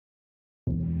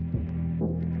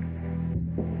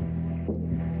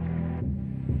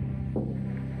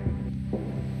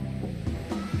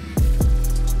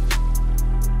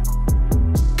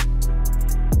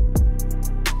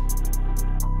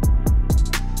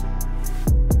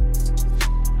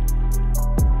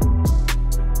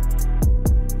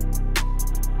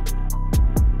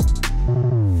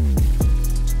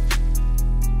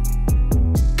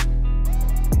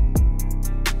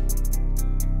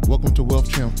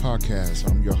Podcast.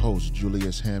 I'm your host,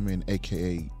 Julius Hammond,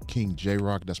 aka King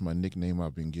J-Rock. That's my nickname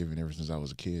I've been given ever since I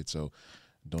was a kid, so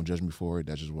don't judge me for it.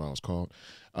 That's just what I was called.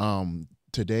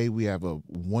 Today we have a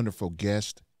wonderful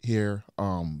guest here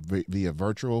via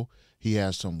virtual. He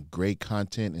has some great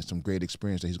content and some great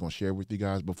experience that he's going to share with you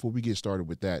guys. Before we get started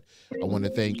with that, I want to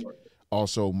thank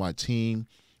also my team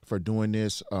for doing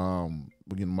this.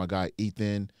 My guy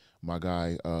Ethan, my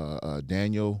guy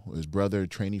Daniel, his brother,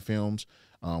 Trainee Films.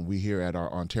 We here at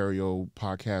our Ontario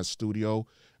podcast studio.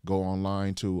 Go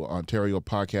online to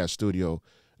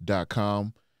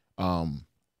OntarioPodcastStudio.com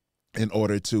in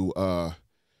order to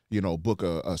book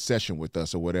a session with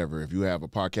us or whatever. If you have a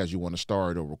podcast you want to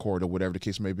start or record or whatever the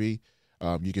case may be,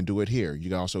 you can do it here. You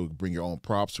can also bring your own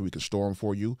props so we can store them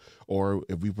for you. Or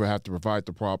if we have to provide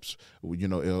the props,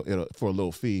 it'll for a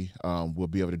little fee, we'll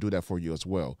be able to do that for you as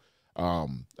well.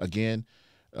 Again,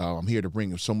 I'm here to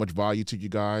bring so much value to you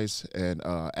guys and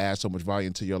add so much value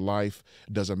into your life.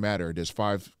 It doesn't matter. There's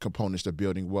 5 components to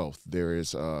building wealth. There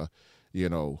is,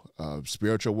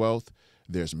 spiritual wealth.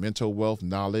 There's mental wealth,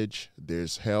 knowledge.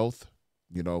 There's health,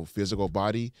 physical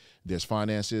body. There's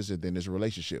finances, and then there's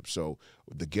relationships. So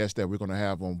the guests that we're going to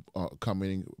have on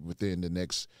coming within the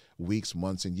next weeks,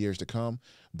 months, and years to come,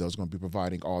 those are going to be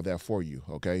providing all that for you.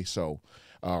 Okay, so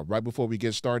right before we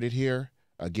get started here,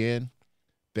 again,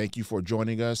 thank you for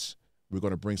joining us. We're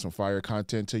going to bring some fire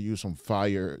content to you, some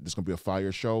fire. This is going to be a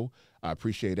fire show. I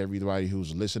appreciate everybody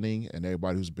who's listening and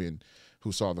everybody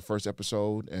who saw the first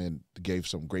episode and gave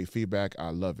some great feedback.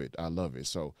 I love it. I love it.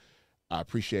 So I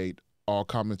appreciate all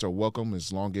comments are welcome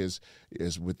as long as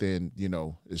it's within,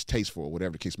 it's tasteful,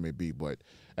 whatever the case may be. But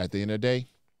at the end of the day,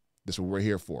 this is what we're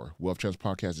here for. Wealth Trends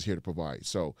Podcast is here to provide.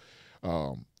 So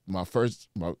my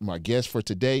guest for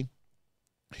today,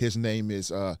 his name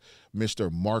is Mr.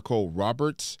 Marco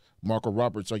Roberts. Marco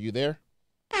Roberts, are you there?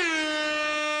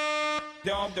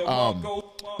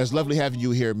 It's lovely having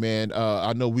you here, man.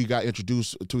 I know we got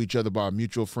introduced to each other by a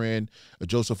mutual friend,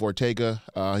 Joseph Ortega.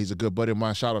 He's a good buddy of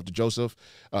mine. Shout out to Joseph.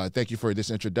 Thank you for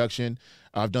this introduction.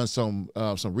 I've done some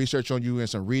research on you and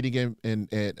some reading and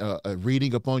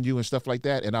reading upon you and stuff like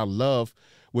that, and I love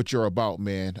what you're about,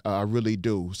 man. I really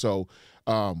do. So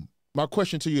my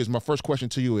first question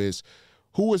to you is,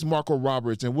 who is Marco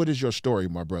Roberts and what is your story,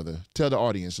 my brother? Tell the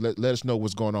audience. Let us know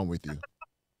what's going on with you.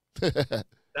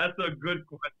 That's a good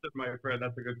question, my friend.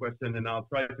 That's a good question, and I'll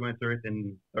try to answer it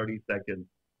in 30 seconds.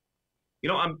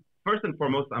 I'm first and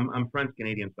foremost, I'm French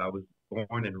Canadian, so I was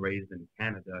born and raised in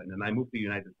Canada, and then I moved to the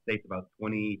United States about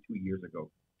 22 years ago.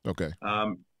 Okay.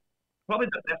 Probably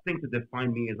the best thing to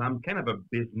define me is I'm kind of a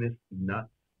business nut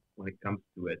when it comes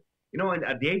to it. And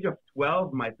at the age of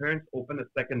 12, my parents opened a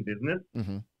second business.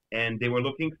 Mm-hmm. And they were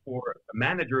looking for a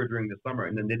manager during the summer,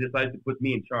 and then they decided to put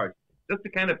me in charge. Just to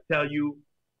kind of tell you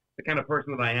the kind of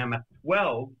person that I am, at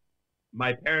 12,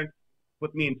 my parents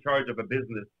put me in charge of a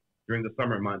business during the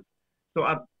summer months. So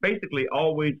I've basically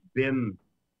always been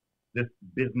this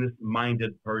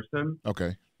business-minded person.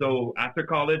 Okay. So after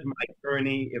college, my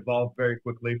journey evolved very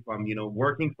quickly from,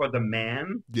 working for the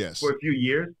man for a few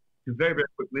years to very, very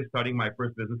quickly starting my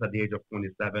first business at the age of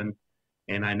 27,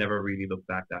 and I never really looked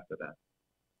back after that.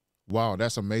 Wow,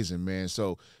 that's amazing, man.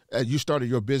 So you started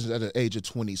your business at the age of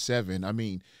 27. I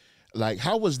mean,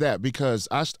 how was that? Because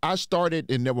I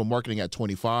started in network marketing at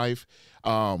 25.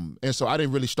 And so I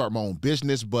didn't really start my own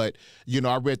business, but,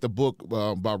 I read the book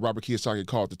by Robert Kiyosaki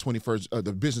called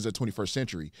The Business of the 21st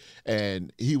Century.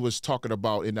 And he was talking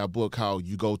about in that book how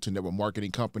you go to network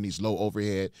marketing companies, low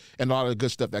overhead, and a lot of the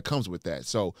good stuff that comes with that.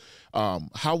 So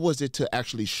how was it to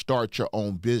actually start your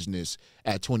own business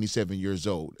at 27 years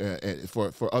old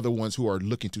for other ones who are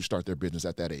looking to start their business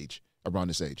at that age, around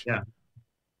this age?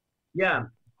 Yeah.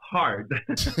 Hard.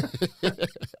 let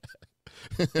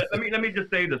me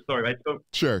just say the story, right? So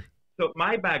sure. So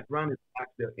my background is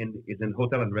actually in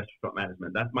hotel and restaurant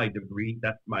management. That's my degree.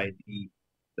 That's the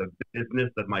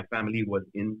business that my family was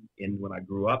in when I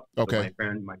grew up. Okay.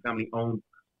 So my family owned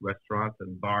restaurants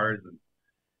and bars, and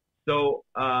so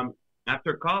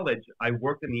after college, I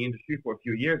worked in the industry for a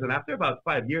few years, and after about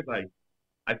 5 years, I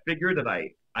figured that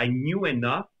I knew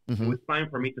enough. Mm-hmm. It was time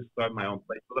for me to start my own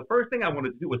place. So the first thing I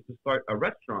wanted to do was to start a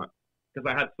restaurant because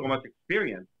I had so much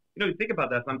experience. You think about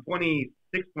that. So I'm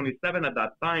 26, 27 at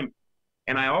that time,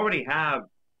 and I already have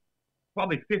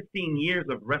probably 15 years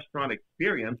of restaurant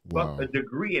experience, plus a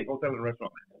degree in hotel and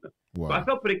restaurant management. Wow. So I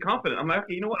felt pretty confident. I'm like,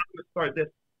 okay, you know what? I'm going to start this.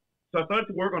 So I started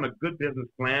to work on a good business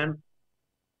plan,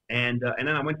 and then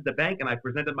I went to the bank and I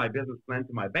presented my business plan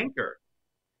to my banker.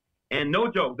 And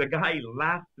no joke, the guy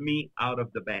laughed me out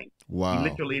of the bank. Wow. He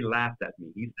literally laughed at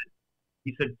me.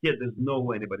 He said, kid, there's no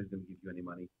way anybody's going to give you any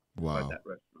money to start that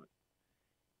restaurant.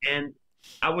 And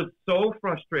I was so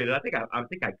frustrated. I think I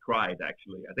cried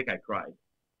actually. I think I cried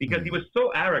because he was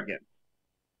so arrogant.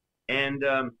 And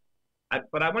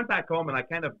but I went back home and I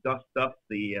kind of dusted off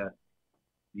the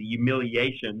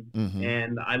humiliation. Mm-hmm.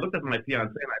 And I looked at my fiance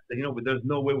and I said, you know, there's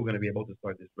no way we're going to be able to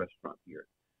start this restaurant here.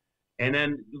 And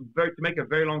then, to make a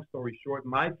very long story short,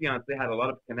 my fiance had a lot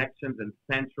of connections in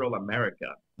Central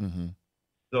America. Mm-hmm.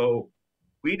 So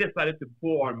we decided to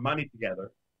pool our money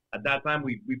together. At that time,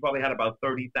 we probably had about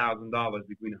 $30,000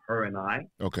 between her and I.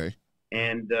 Okay.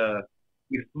 And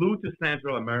we flew to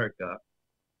Central America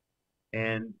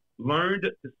and learned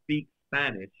to speak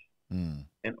Spanish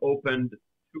and opened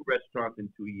 2 restaurants in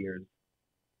 2 years.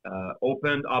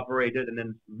 Opened, operated, and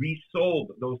then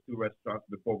resold those 2 restaurants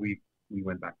before we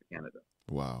went back to Canada.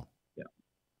 Wow. Yeah.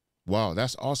 Wow,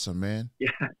 that's awesome, man.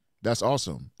 Yeah. That's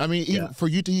awesome. I mean, even for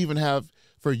you to even have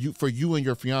for you and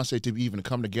your fiance to even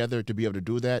come together to be able to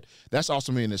do that, that's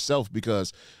awesome in itself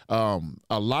because a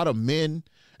lot of men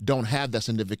don't have that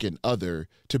significant other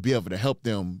to be able to help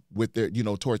them with their, you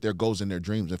know, toward their goals and their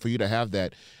dreams. And for you to have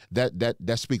that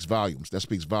speaks volumes. That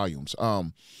speaks volumes.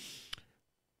 Another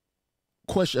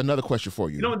question for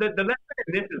you. You know, the lesson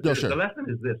in this is Sure. the lesson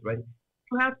is this, right?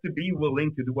 You have to be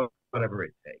willing to do whatever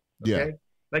it takes. Okay? Yeah.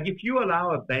 Like if you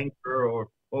allow a banker or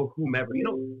whomever, you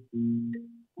know,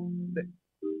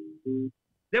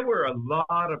 there were a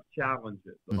lot of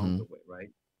challenges along the way,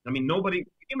 right? I mean, can you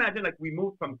imagine like we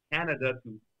moved from Canada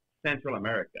to Central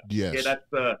America? Yes. Okay,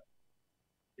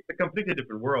 it's a completely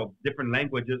different world, different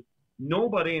languages.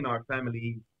 Nobody in our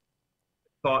family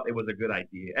thought it was a good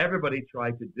idea. Everybody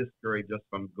tried to discourage us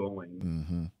from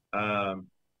going.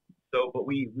 But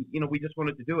we just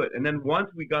wanted to do it. And then once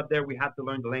we got there, we had to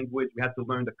learn the language. We had to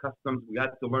learn the customs. We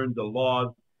had to learn the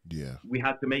laws. Yeah. We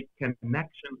had to make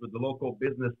connections with the local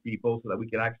business people so that we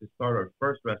could actually start our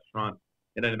first restaurant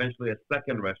and then eventually a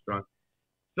second restaurant.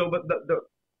 So, but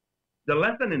the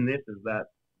lesson in this is that,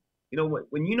 you know,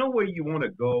 when you know where you want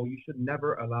to go, you should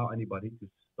never allow anybody to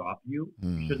stop you.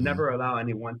 You should never allow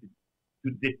anyone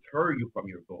to deter you from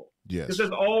your goal. Yes. Because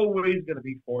there's always going to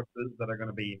be forces that are going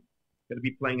to be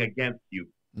playing against you.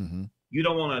 You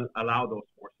don't want to allow those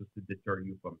forces to deter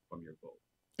you from your goal.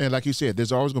 And like you said,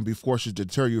 there's always going to be forces to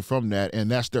deter you from that,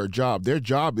 and that's their job. Their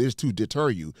job is to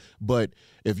deter you. But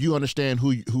if you understand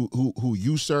who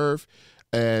you serve,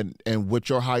 and what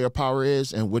your higher power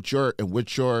is, and what your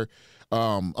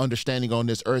understanding on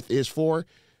this earth is for,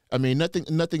 I mean, nothing,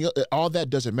 all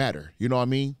that doesn't matter. You know what I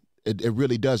mean? It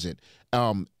really doesn't.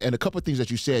 And a couple of things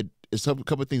that you said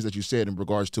in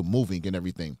regards to moving and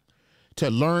everything,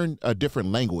 to learn a different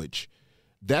language.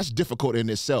 That's difficult in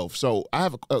itself. So I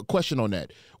have a question on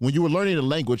that. When you were learning the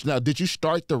language, now, did you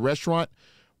start the restaurant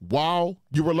while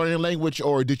you were learning language,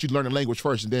 or did you learn the language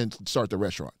first and then start the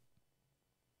restaurant?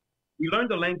 We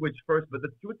learned the language first, but the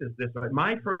truth is this, right?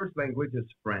 My first language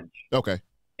is French. Okay.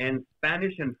 And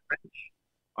Spanish and French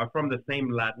are from the same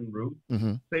Latin root.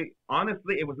 So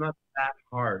honestly, it was not that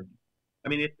hard. I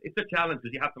mean, it's a challenge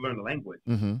because you have to learn the language.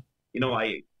 You know,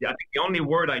 I think the only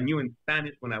word I knew in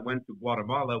Spanish when I went to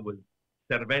Guatemala was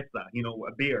cerveza, you know,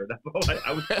 a beer. That's all.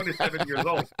 I was 27 years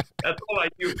old. That's all I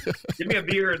knew. Give me a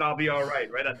beer and I'll be all right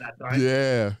at that time.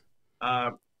 Yeah.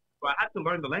 So I had to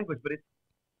learn the language, but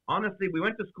honestly, we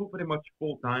went to school pretty much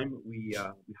full time. We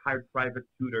hired private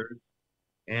tutors,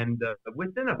 and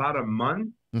within about a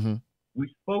month, we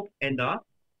spoke enough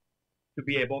to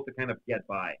be able to kind of get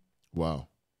by. Wow.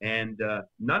 And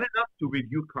not enough to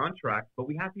review contracts, but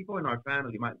we had people in our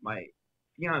family. My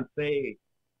fiance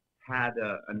had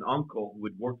an uncle who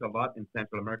had worked a lot in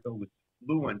Central America who was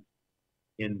fluent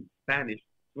in Spanish.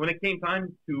 So when it came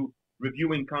time to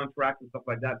reviewing contracts and stuff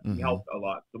like that, he helped a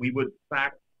lot. So we would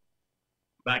fax,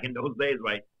 back in those days,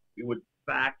 right? We would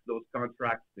fax those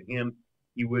contracts to him.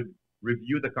 He would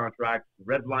review the contracts,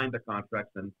 redline the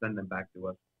contracts, and send them back to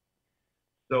us.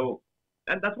 So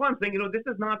and that's why I'm saying, you know, this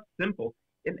is not simple.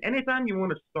 And anytime you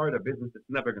want to start a business, it's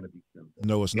never going to be simple.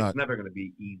 No, it's not. It's never going to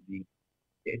be easy.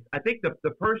 I think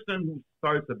the person who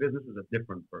starts a business is a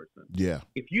different person. Yeah.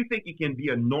 If you think you can be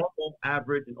a normal,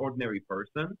 average, and ordinary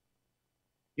person,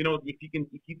 you know, if you think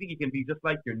you can be just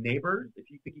like your neighbors, if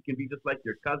you think you can be just like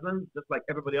your cousins, just like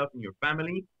everybody else in your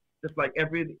family, just like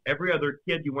every other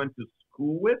kid you went to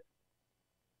school with,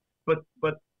 but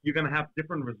you're going to have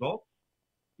different results.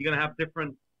 You're going to have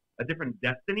a different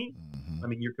destiny. I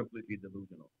mean, you're completely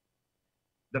delusional.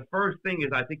 The first thing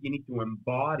is, I think you need to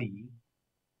embody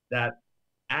that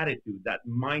attitude, that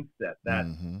mindset, that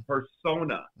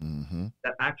persona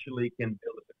that actually can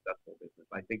build a successful business.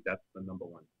 I think that's the number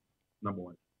one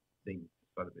thing to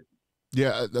start a business.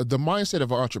 Yeah, the mindset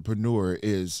of an entrepreneur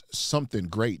is something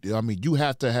great. I mean, you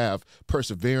have to have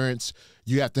perseverance.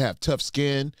 You have to have tough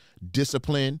skin,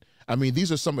 discipline. I mean,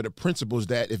 these are some of the principles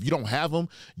that if you don't have them,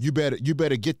 you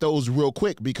better get those real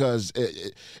quick because,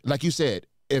 like you said,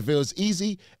 if it was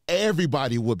easy,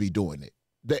 everybody would be doing it.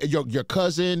 Your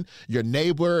cousin, your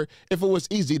neighbor. If it was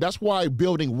easy, that's why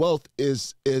building wealth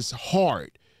is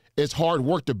hard. It's hard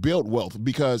work to build wealth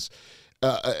because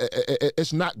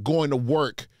it's not going to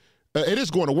work. It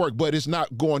is going to work, but it's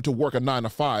not going to work a 9 to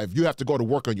 5. You have to go to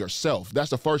work on yourself. That's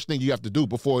the first thing you have to do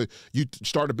before you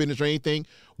start a business or anything.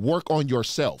 Work on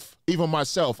yourself. Even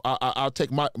myself, I'll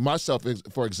take myself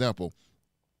for example.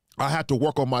 I had to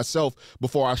work on myself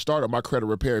before I started my credit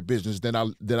repair business. Then I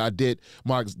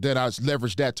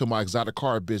leveraged that to my exotic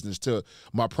car business, to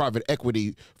my private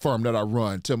equity firm that I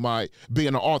run, to my being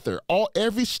an author.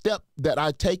 Every step that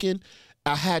I've taken,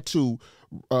 I had to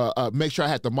make sure I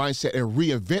had the mindset and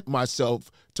reinvent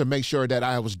myself to make sure that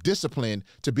I was disciplined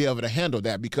to be able to handle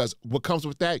that. Because what comes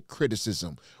with that?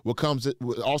 Criticism. What comes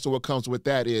with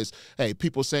that is, hey,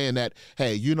 people saying that,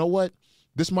 hey, you know what?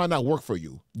 This might not work for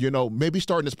you. You know, maybe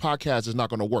starting this podcast is not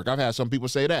going to work. I've had some people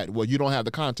say that. Well, you don't have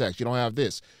the contacts. You don't have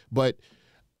this. But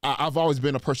I've always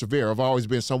been a perseverer. I've always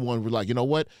been someone who's like, you know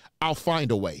what? I'll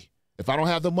find a way. If I don't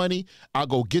have the money, I'll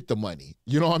go get the money.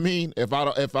 You know what I mean? If I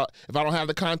don't have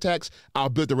the contacts, I'll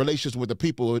build the relationships with the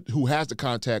people who has the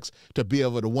contacts to be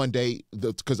able to one day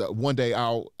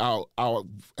I'll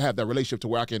have that relationship to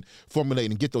where I can formulate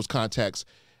and get those contacts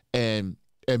and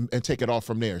take it off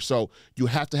from there. So you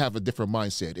have to have a different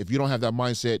mindset. If you don't have that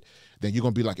mindset, then you're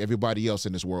gonna be like everybody else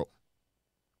in this world.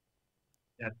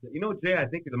 You know, Jay, I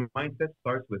think the mindset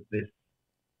starts with this.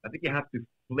 I think you have to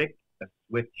flick a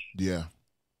switch. Yeah.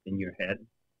 In your head,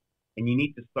 and you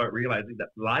need to start realizing that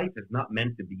life is not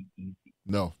meant to be easy.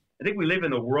 No. I think we live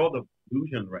in a world of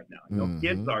illusion right now. You know,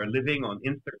 kids are living on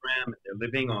Instagram, they're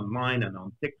living online and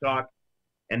on TikTok,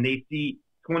 and they see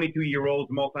 22-year-olds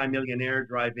multimillionaire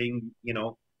driving, you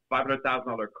know,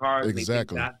 $500,000 cars. Exactly. They think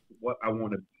that's what I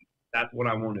want to be. That's what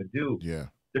I want to do. Yeah.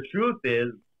 The truth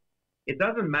is, it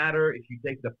doesn't matter if you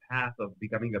take the path of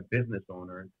becoming a business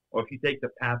owner or if you take the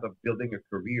path of building a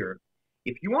career.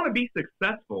 If you want to be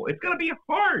successful, it's going to be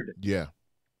hard. Yeah.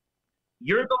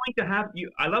 You're going to have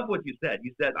I love what you said.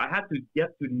 You said I had to get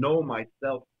to know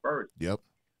myself first. Yep.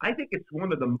 I think it's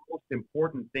one of the most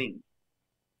important things.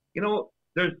 You know,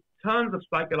 there's tons of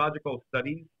psychological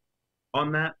studies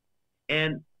on that,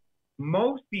 and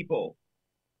most people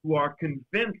who are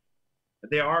convinced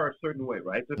that they are a certain way,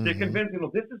 right? So if they're convinced, you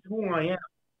know, this is who I am.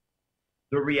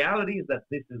 The reality is that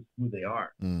this is who they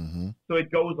are. So it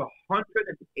goes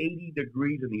 180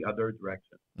 degrees in the other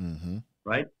direction,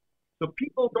 right? So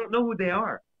people don't know who they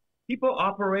are. People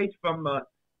operate from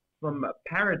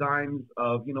paradigms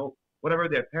of, you know, whatever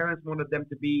their parents wanted them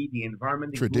to be, the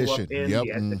environment they grew up in,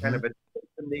 the kind of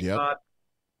education they got,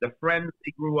 the friends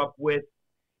they grew up with,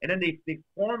 and then they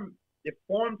form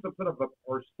some sort of a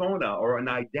persona or an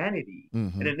identity,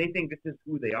 and then they think this is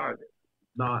who they are. This is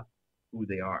not who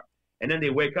they are. And then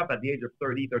they wake up at the age of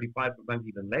 30, 35, sometimes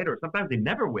even later. Sometimes they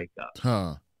never wake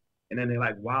up. And then they're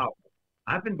like, wow,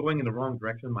 I've been going in the wrong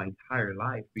direction my entire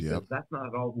life because that's not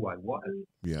at all who I was.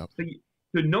 So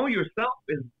to know yourself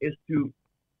is to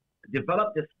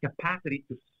develop this capacity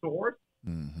to source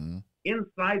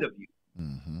inside of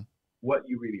you what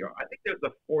you really are. I think there's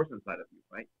a force inside of you,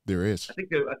 right? There is. I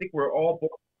think we're all born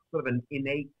sort of an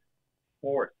innate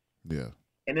force. Yeah.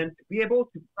 And then to be able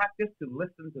to practice to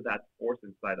listen to that force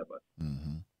inside of us.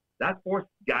 That force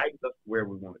guides us where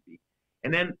we want to be.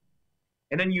 And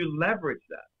then you leverage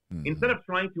that. Instead of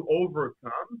trying to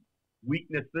overcome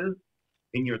weaknesses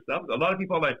in yourself. A lot of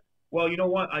people are like, well, you know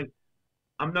what?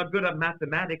 I'm not good at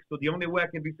mathematics, so the only way I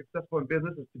can be successful in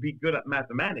business is to be good at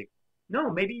mathematics.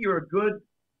 No, maybe you're a good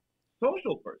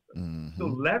social person. So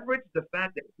leverage the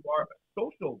fact that you are a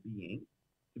social being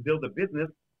to build a business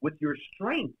with your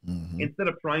strength instead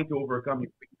of trying to overcome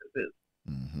your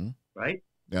weaknesses. Right?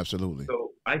 Absolutely.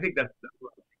 So I think that's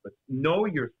but know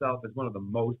yourself is one of the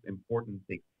most important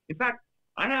things. In fact,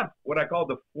 I have what I call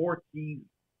the 4 keys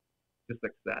to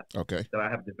success that I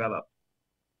have developed.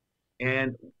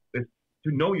 And to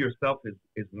know yourself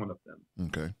is one of them.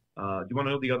 Okay. Do you want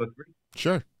to know the other 3?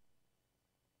 Sure.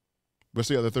 What's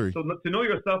the other 3? So to know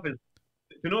yourself is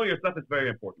very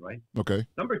important, right? Okay.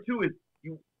 Number 2 is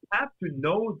you have to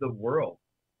know the world.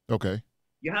 Okay.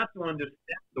 You have to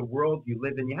understand the world you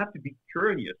live in. You have to be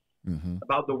curious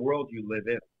about the world you live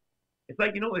in. It's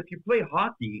like, you know, if you play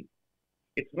hockey,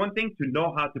 it's one thing to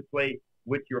know how to play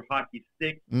with your hockey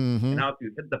stick and how to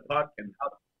hit the puck and how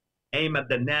to aim at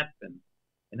the net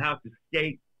and how to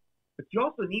skate. but you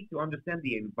also need to understand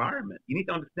the environment. You need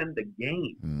to understand the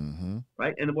game, Mm-hmm.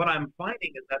 right? And what I'm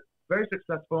finding is that very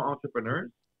successful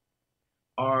entrepreneurs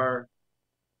are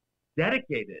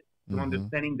dedicated to Mm-hmm.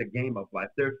 understanding the game of life.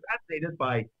 They're fascinated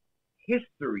by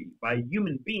history, by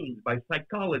human beings, by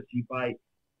psychology, by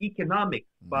economics,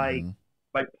 Mm-hmm.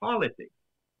 by politics,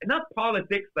 and not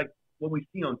politics like what we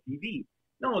see on TV.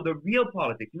 No, the real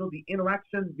politics. The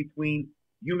interaction between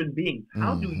human beings.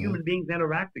 How do Mm-hmm. human beings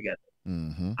interact together?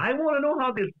 Mm-hmm. I want to know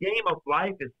how this game of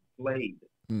life is played,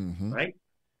 Mm-hmm. right?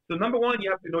 So number one, you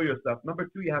have to know yourself. Number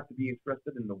two, you have to be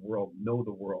interested in the world, know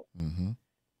the world. Mm-hmm.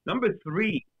 Number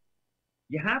three,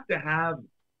 you have to have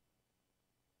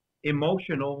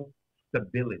emotional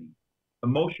stability,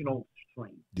 emotional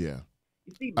strength. Yeah.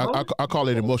 You see, I, most I call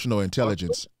it people emotional are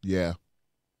intelligence. Yeah.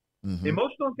 Mm-hmm.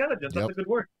 emotional intelligence. That's Yep. a good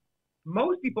word.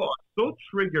 Most people are so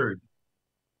triggered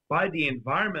by the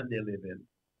environment they live in.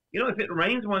 If it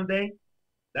rains one day,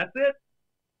 that's it.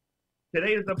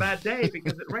 Today is a bad day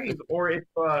because it rains. Or if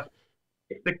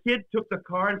the kid took the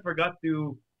car and forgot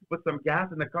to put some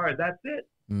gas in the car, that's it.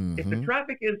 If the Mm-hmm.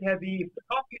 traffic is heavy, if the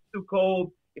coffee is too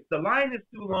cold, if the line is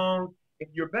too long, if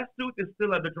your best suit is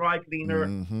still at the dry cleaner,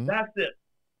 Mm-hmm. that's it.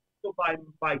 So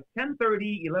by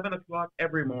 10:30, 11 o'clock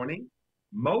every morning,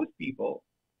 most people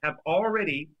have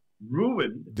already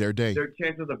ruined Their day. their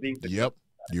chances of being successful. Yep.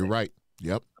 You're right.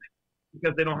 Yep.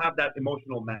 Because they don't have that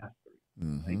emotional mastery.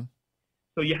 Mm-hmm. Right?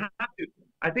 So you have to.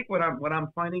 I think what I'm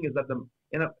finding is that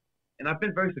and I've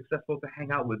been very successful to hang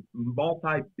out with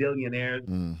multi-billionaires.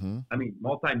 Mm-hmm. I mean,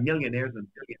 multi-millionaires and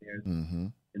billionaires Mm-hmm.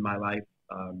 in my life.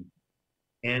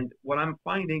 And what I'm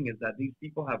finding is that these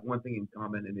people have one thing in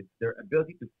common, and it's their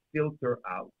ability to filter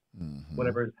out Mm-hmm.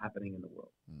 whatever is happening in the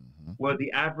world. Mm-hmm. Where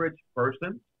the average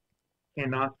person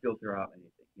cannot filter out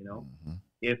anything. Mm-hmm.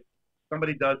 If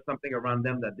somebody does something around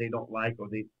them that they don't like, or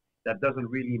that doesn't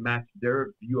really match their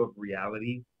view of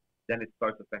reality, then it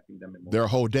starts affecting them emotionally. Their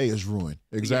whole day is ruined.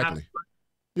 Exactly.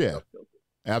 Yeah.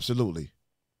 Absolutely.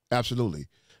 Absolutely.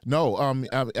 No,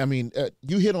 I mean,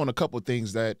 you hit on a couple of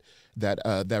things that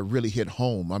really hit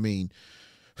home. I mean,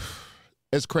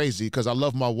 it's crazy because I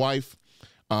love my wife.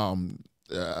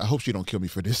 I hope she don't kill me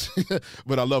for this,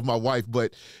 but I love my wife.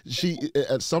 But she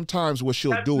sometimes what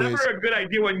she'll do is never a good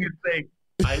idea when you say.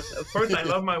 First, I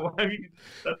love my wife.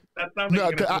 That sounds no.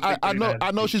 like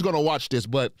I know she's gonna watch this,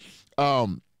 but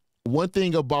one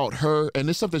thing about her, and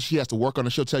it's something she has to work on,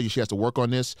 and she'll tell you she has to work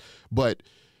on this, but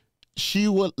she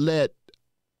will let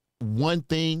one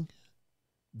thing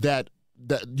that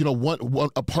one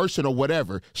a person or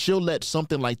whatever, she'll let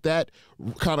something like that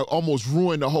kind of almost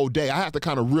ruin the whole day. I have to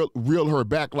kind of reel her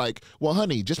back, like, well,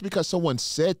 honey, just because someone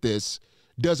said this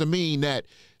doesn't mean that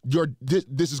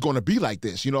this is going to be like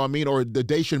this, you know what I mean? Or the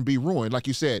day shouldn't be ruined. Like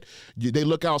you said, they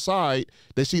look outside,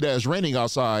 they see that it's raining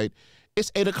outside. It's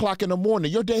 8 o'clock in the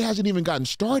morning. Your day hasn't even gotten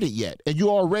started yet. And you're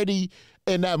already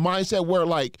in that mindset where,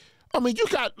 like, I mean, you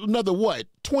got another,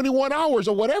 21 hours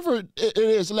or whatever it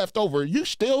is left over. You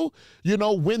still,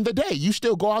 win the day. You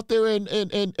still go out there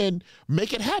and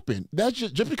make it happen. That's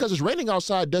just because it's raining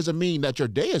outside doesn't mean that your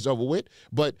day is over with,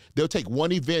 but they'll take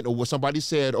one event or what somebody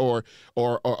said or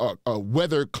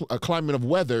a climate of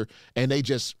weather, and they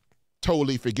just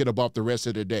totally forget about the rest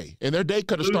of the day. And their day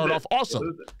could have started off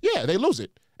awesome. Yeah, they lose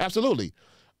it. Absolutely.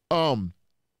 Second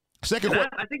question.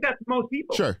 I think that's most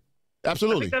people. Sure.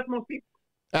 Absolutely. I think that's most people.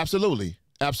 Absolutely.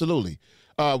 Absolutely.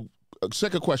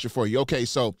 Second question for you. Okay,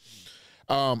 so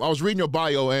I was reading your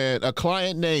bio, and a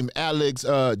client named Alex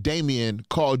Damien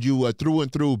called you a through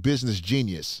and through business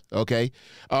genius. Okay.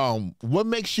 What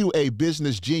makes you a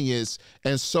business genius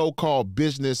and so-called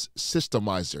business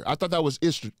systemizer? I thought that was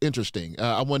interesting.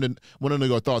 I want to know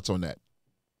your thoughts on that.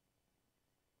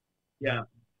 Yeah.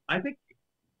 I think,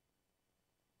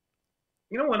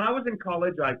 when I was in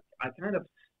college, I kind of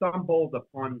stumbled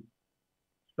upon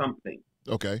something.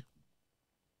 Okay.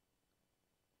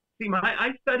 See,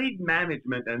 I studied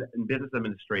management and business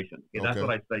administration. Okay, that's Okay.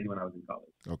 what I studied when I was in college.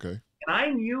 Okay. And I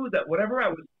knew that whatever I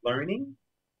was learning,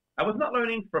 I was not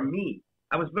learning from me.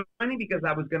 I was learning because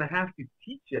I was going to have to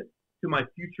teach it to my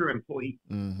future employees.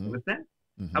 Mm-hmm. Understand?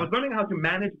 Mm-hmm. I was learning how to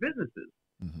manage businesses.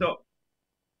 Mm-hmm. So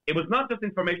it was not just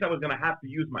information I was going to have to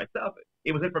use myself.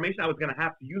 It was information I was going to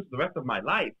have to use the rest of my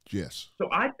life. Yes. So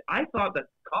I thought that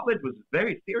college was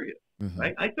very serious. Mm-hmm.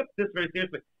 Right? I took this very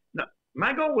seriously. Now,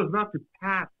 my goal was not to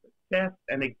pass tests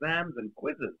and exams and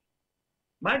quizzes.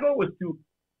 My goal was to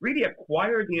really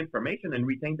acquire the information and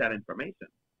retain that information.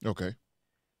 Okay.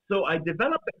 So I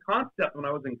developed a concept when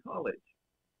I was in college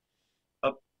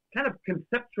of kind of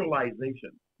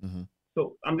conceptualization. Mm-hmm.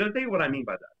 So I'm going to tell you what I mean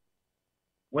by that.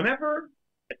 Whenever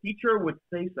a teacher would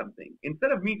say something,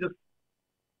 instead of me just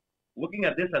looking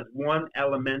at this as one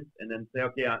element and then say,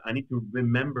 okay, I need to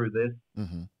remember this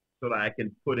Mm-hmm. so that I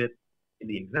can put it in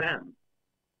the exam.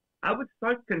 I would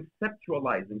start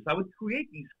conceptualizing. So I would create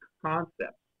these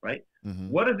concepts, right? Mm-hmm.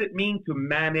 What does it mean to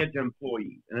manage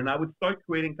employees? And then I would start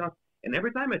creating concepts. And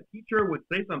every time a teacher would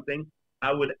say something,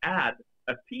 I would add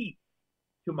a piece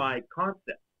to my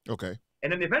concept. Okay.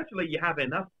 And then eventually you have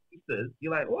enough pieces.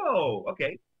 You're like, whoa,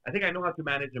 okay, I think I know how to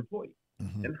manage employees.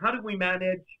 Mm-hmm. And how do we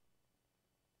manage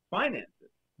finances,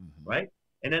 Mm-hmm. right?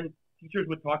 And then teachers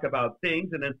would talk about things,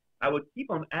 and then I would keep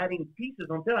on adding pieces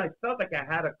until I felt like I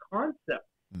had a concept.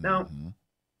 Now, Mm-hmm.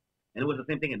 and it was the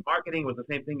same thing in marketing, it was the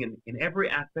same thing in every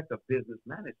aspect of business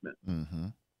management. Mm-hmm.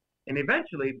 And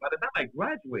eventually, by the time I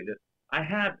graduated,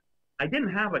 I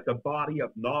didn't have like a body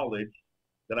of knowledge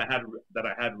that I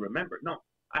had remembered. No,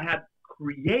 I had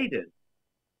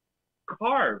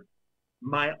carved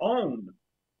my own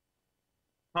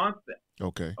concept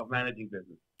Okay. of managing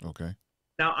business. Okay.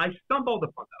 Now, I stumbled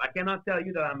upon that. I cannot tell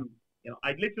you that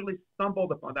I literally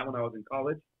stumbled upon that when I was in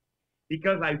college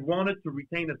because I wanted to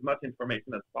retain as much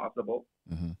information as possible.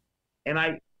 Mm-hmm. And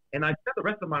I spent the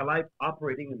rest of my life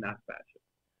operating in that fashion.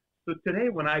 So today,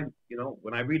 when I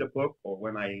read a book or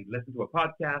when I listen to a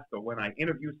podcast or when I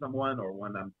interview someone or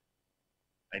when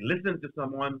I listen to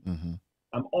someone, Mm-hmm.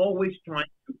 I'm always trying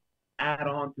to add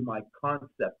on to my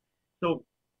concept. So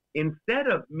instead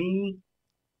of me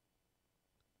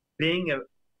being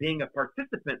a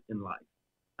participant in life,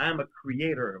 I'm a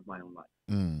creator of my own life.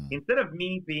 Mm. Instead of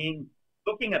me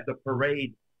looking at the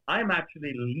parade, I'm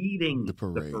actually leading The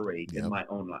parade. Yep. in my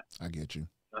own life. I get you.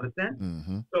 Understand?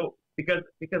 Mm-hmm. So because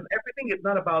everything is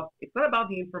not about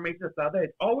the information that's out there.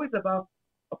 It's always about,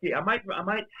 okay, I might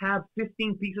have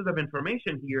 15 pieces of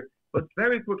information here, but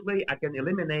very quickly I can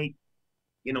eliminate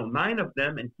 9 of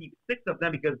them and keep 6 of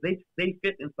them because they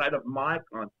fit inside of my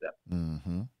concept.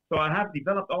 Mm-hmm. So I have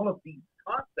developed all of these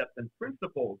concepts and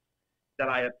principles that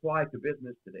I apply to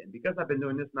business today. And because I've been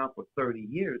doing this now for 30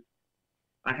 years,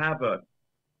 I have a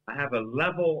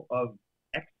level of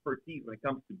expertise when it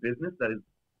comes to business that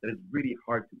is really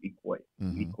hard to equate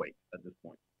at this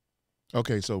point.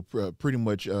 Okay, so pretty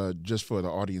much just for the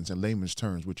audience in layman's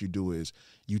terms, what you do is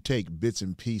you take bits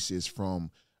and pieces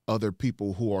from other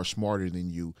people who are smarter than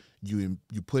you. You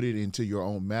put it into your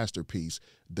own masterpiece.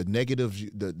 The negatives,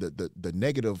 the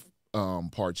negative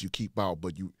parts you keep out,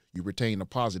 but you retain the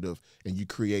positive and you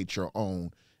create your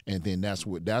own. And then that's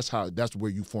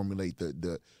where you formulate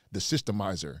the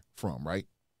systemizer from, right?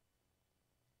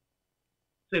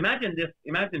 So imagine this,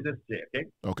 Jay. Okay.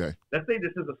 Okay. Let's say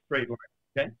this is a straight line.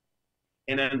 Okay.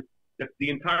 And then the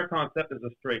entire concept is a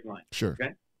straight line. Sure.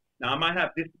 Okay. Now I might have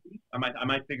this piece. I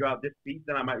might figure out this piece.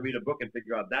 Then I might read a book and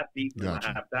figure out that piece. And Gotcha.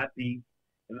 then I have that piece.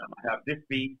 And then I have this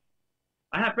piece.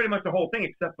 I have pretty much the whole thing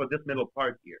except for this middle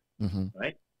part here. Mm-hmm.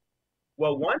 Right.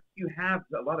 Well, once you have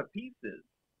a lot of pieces,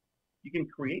 you can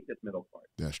create this middle part.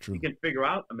 That's true. You can figure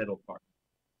out a middle part.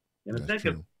 You understand? That's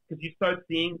true. Because you start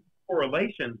seeing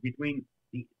correlations between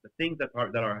the things that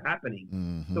are happening.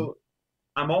 Mm-hmm. So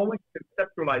I'm always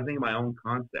conceptualizing my own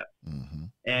concepts, Mm-hmm.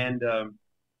 and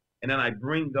then I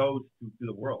bring those to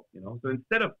the world. So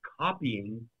instead of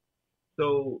copying,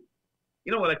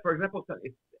 like for example,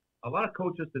 a lot of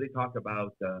coaches today talk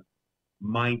about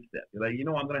mindset. They're like,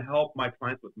 I'm going to help my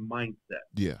clients with mindset.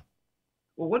 Yeah.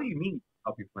 Well, what do you mean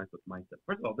help your clients with mindset?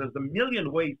 First of all, there's a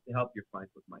million ways to help your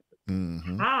clients with mindset.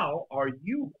 Mm-hmm. How are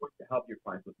you going to help your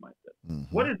clients with mindset?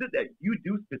 Mm-hmm. What is it that you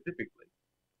do specifically?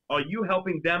 Are you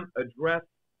helping them address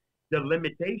the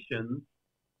limitations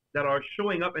that are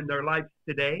showing up in their lives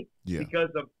today because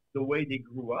of the way they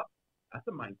grew up? That's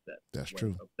a mindset. That's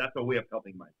true. That's a way of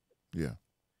helping mindset. Yeah.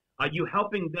 Are you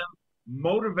helping them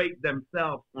motivate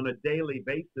themselves on a daily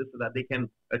basis so that they can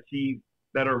achieve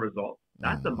better results?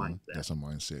 That's a mindset. That's a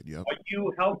mindset. Yep. Are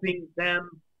you helping them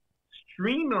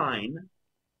streamline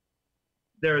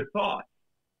their thoughts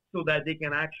so that they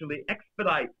can actually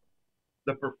expedite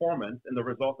the performance and the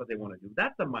results that they want to do?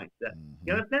 That's a mindset. Mm-hmm.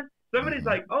 You understand? Somebody's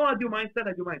like, "Oh, I do mindset.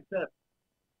 I do mindset."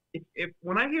 If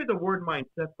when I hear the word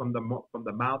mindset from the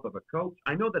mouth of a coach,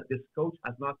 I know that this coach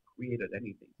has not created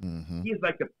anything. Mm-hmm. He is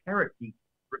like a parakeet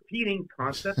repeating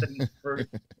concepts that he's heard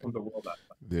from the world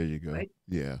outside. There you go. Right?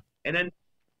 Yeah. And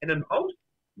then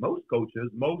most coaches,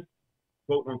 most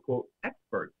quote unquote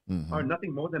experts Mm-hmm. are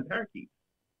nothing more than parakeets.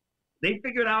 They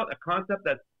figured out a concept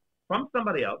that's from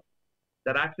somebody else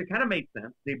that actually kind of made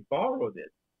sense. They borrowed it,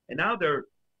 and now they're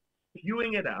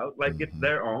spewing it out like it's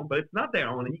their own, but it's not their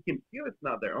own, and you can feel it's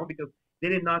not their own because they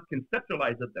did not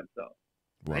conceptualize it themselves.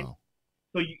 Right? Wow.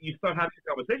 So you start having a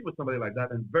conversation with somebody like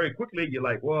that, and very quickly you're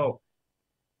like, "Whoa,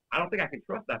 I don't think I can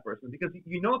trust that person," because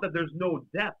you know that there's no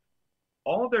depth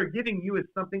all they're giving you is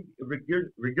something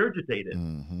regurgitated.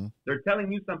 Mm-hmm. They're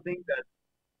telling you something that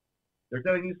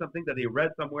they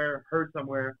read somewhere, heard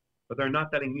somewhere, but they're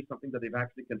not telling you something that they've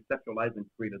actually conceptualized and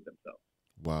created themselves.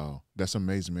 Wow, that's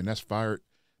amazing, man. That's fire.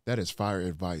 That is fire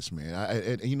advice, man.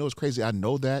 And you know, it's crazy. I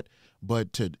know that,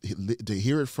 but to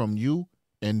hear it from you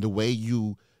and the way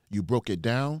you broke it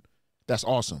down, that's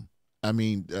awesome. I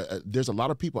mean, there's a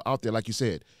lot of people out there, like you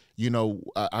said. You know,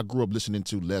 I grew up listening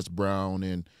to Les Brown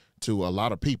and to a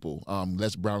lot of people.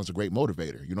 Les Brown is a great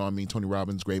motivator. You know what I mean? Tony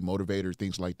Robbins, great motivator,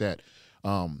 things like that.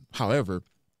 However,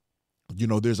 you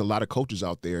know, there's a lot of coaches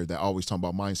out there that always talk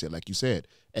about mindset, like you said,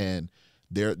 and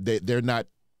they're not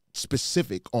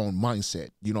specific on mindset.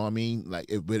 You know what I mean? Like,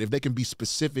 but if they can be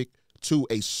specific to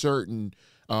a certain,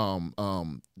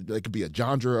 it could be a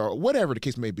genre or whatever the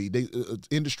case may be,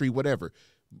 industry, whatever.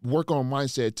 Work on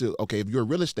mindset to, okay, if you're a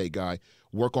real estate guy,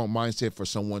 work on mindset for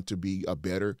someone to be a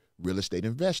better real estate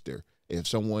investor. If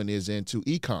someone is into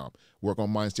e-com, work on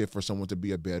mindset for someone to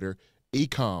be a better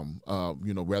e-com,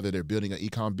 you know, whether they're building an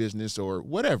e-com business or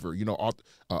whatever, you know,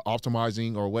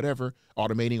 optimizing or whatever,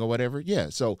 automating or whatever. Yeah.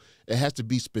 So it has to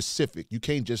be specific. You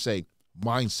can't just say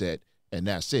mindset and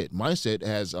that's it. Mindset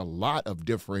has a lot of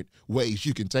different ways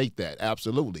you can take that.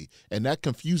 Absolutely. And that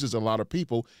confuses a lot of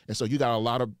people. And so you got a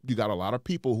lot of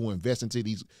people who invest into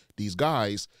these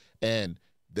guys, and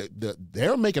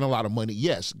they're making a lot of money.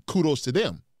 Yes. Kudos to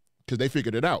them because they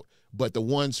figured it out. But the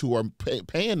ones who are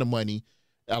paying the money,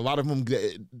 a lot of them,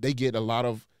 they get a lot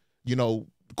of, you know,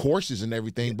 courses and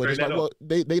everything, but it's like, well,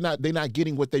 they're not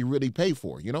getting what they really pay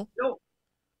for, you know?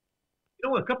 You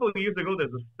know, a couple of years ago,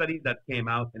 there's a study that came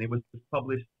out, and it was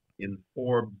published in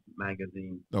Forbes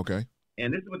magazine. Okay.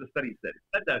 And this is what the study said. It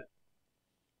said that,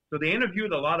 so they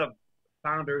interviewed a lot of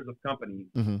founders of companies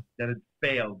that had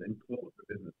failed and closed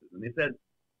their businesses. And they said,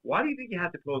 why do you think you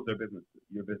had to close your business?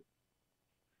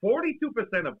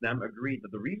 42% of them agreed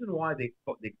that the reason why they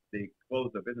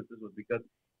closed their businesses was because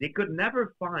they could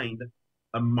never find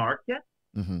a market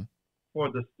for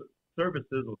the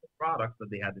services or the products that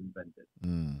they had invented.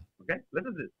 Okay,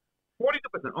 listen to this: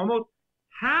 42%, almost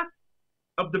half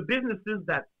of the businesses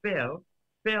that fail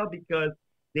because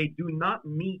they do not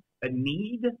meet a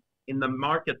need in the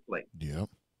marketplace. Yep.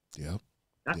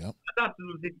 That's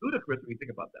absolutely ludicrous when you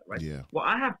think about that, right? Yeah. Well,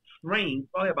 I have trained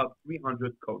probably about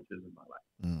 300 coaches in my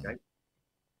life. Okay,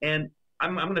 and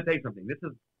I'm going to tell you something. This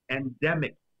is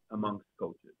endemic amongst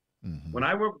coaches. When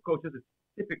I work with coaches, it's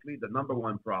typically the number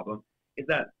one problem is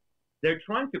that they're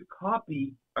trying to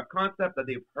copy a concept that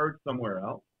they've heard somewhere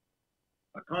else,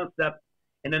 a concept,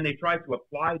 and then they try to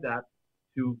apply that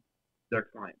to their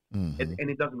clients, and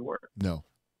it doesn't work. No.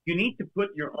 You need to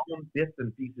put your own bits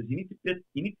and pieces. You need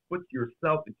to put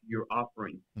yourself into your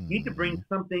offering. You need to bring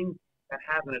something that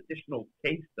has an additional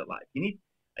taste to life. You need,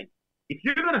 if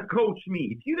you're going to coach me,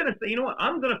 if you're going to say, you know what,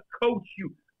 I'm going to coach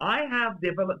you. I have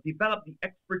developed the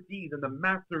expertise and the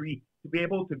mastery to be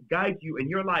able to guide you in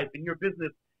your life, in your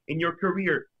business, in your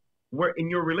career, in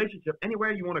your relationship,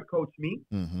 anywhere you want to coach me.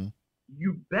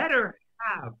 You better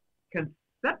have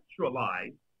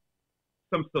conceptualized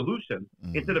some solutions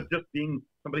instead of just being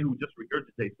somebody who just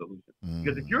regurgitates solutions.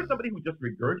 Because if you're somebody who just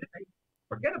regurgitates,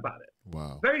 forget about it.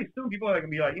 Wow. Very soon people are going to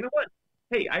be like, you know what?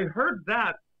 Hey, I heard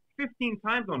that 15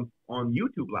 times on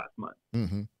YouTube last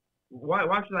month.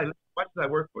 Why should I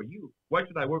work for you? Why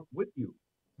should I work with you?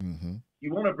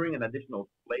 You want to bring an additional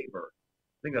flavor.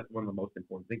 I think that's one of the most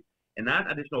important things. And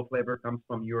that additional flavor comes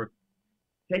from your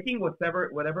taking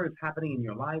whatever is happening in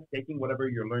your life, taking whatever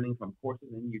you're learning from courses,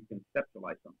 and you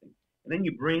conceptualize something. And then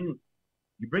you bring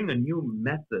a new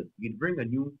method, you bring a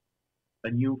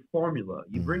new formula,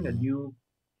 you bring a new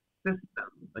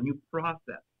system, a new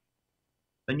process,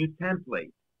 a new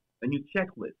template, a new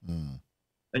checklist,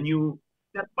 a new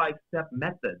step-by-step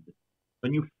method, a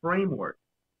new framework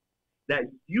that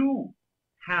you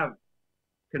have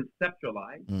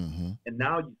conceptualized, and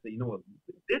now you say, you know what,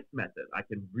 this method, I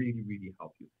can really, really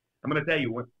help you. I'm going to tell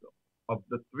you, of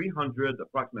the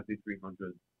approximately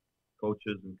 300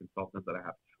 coaches and consultants that I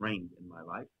have trained in my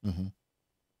life,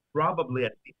 probably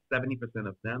at least 70%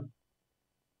 of them,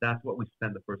 that's what we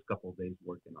spend the first couple of days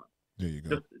working on. There you go.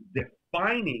 Just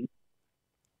defining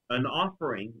an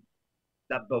offering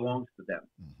that belongs to them.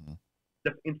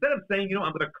 Instead of saying, you know,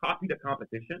 I'm going to copy the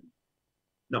competition,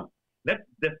 no. Let's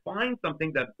define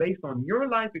something that's based on your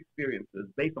life experiences,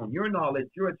 based on your knowledge,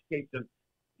 your education,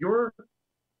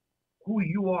 who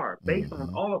you are, based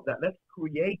on all of that. Let's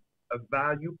create a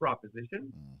value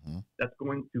proposition that's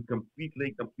going to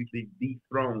completely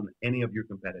dethrone any of your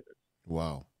competitors.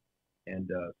 Wow. And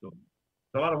so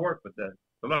it's a lot of work, but you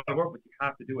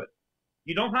have to do it.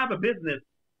 You don't have a business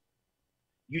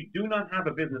you do not have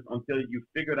a business until you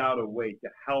figured out a way to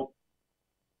help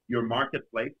your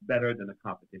marketplace better than the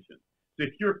competition. So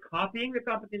if you're copying the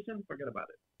competition, forget about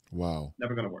it. Wow.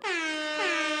 Never going to work.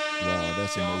 Wow,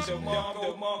 that's amazing, man.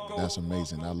 That's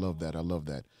amazing. I love that. I love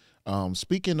that.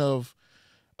 Speaking of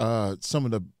some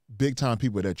of the big time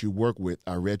people that you work with,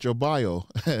 I read your bio,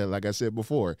 like I said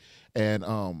before,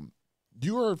 and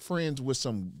you are friends with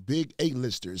some big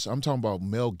A-listers. I'm talking about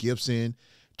Mel Gibson,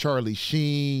 Charlie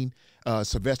Sheen,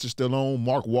 Sylvester Stallone,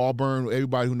 Mark Wahlberg,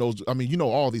 everybody who knows, I mean, you know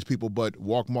all these people, but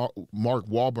Mark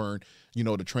Wahlberg, you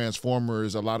know, the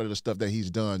Transformers, a lot of the stuff that he's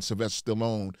done, Sylvester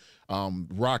Stallone,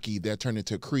 Rocky, that turned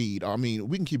into Creed. I mean,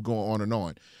 we can keep going on and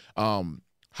on.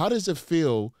 How does it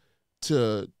feel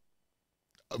to,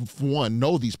 one,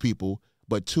 know these people,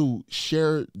 but two,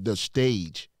 share the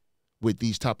stage with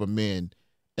these type of men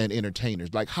and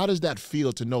entertainers? Like, how does that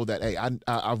feel to know that, hey,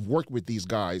 I've worked with these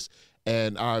guys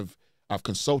and I've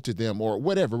consulted them or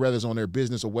whatever, whether it's on their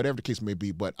business or whatever the case may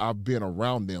be, but I've been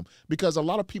around them? Because a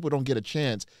lot of people don't get a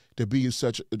chance to be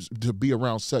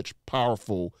around such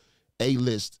powerful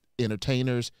A-list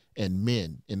entertainers and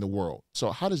men in the world.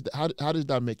 So how does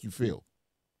that make you feel?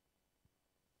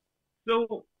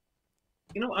 So,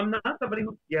 you know, I'm not somebody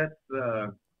who gets,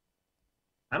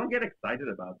 I don't get excited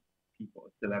about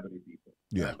people, celebrity people.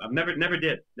 Yeah. I've never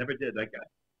did. Like,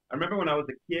 I remember when I was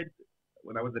a kid,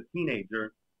 when I was a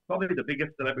teenager, probably the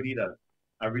biggest celebrity that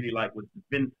I really liked was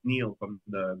Vince Neil from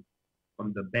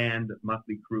the band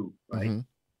Motley Crue, right?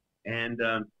 Mm-hmm. And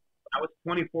when I was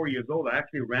 24 years old, I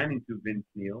actually ran into Vince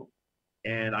Neil,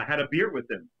 and I had a beer with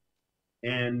him.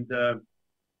 And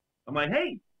I'm like,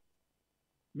 hey,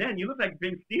 man, you look like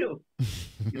Vince Neil.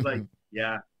 He's like,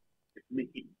 yeah, it's me.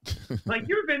 I'm like,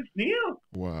 you're Vince Neil?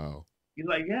 Wow. He's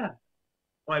like, yeah.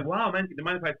 I'm like, wow, man, do you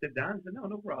mind if I sit down? He said,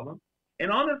 no problem.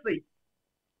 And honestly,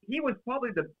 he was probably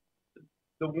the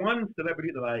one celebrity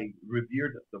that I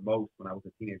revered the most when I was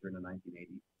a teenager in the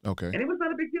 1980s. Okay. And it was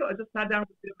not a big deal. I just sat down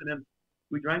with him, and then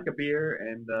we drank a beer,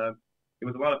 and it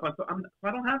was a lot of fun. So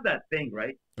I don't have that thing,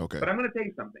 right? Okay. But I'm going to tell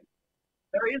you something.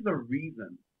 There is a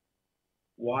reason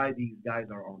why these guys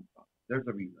are on top. There's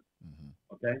a reason. Mm-hmm.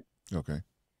 Okay? Okay.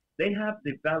 They have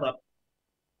developed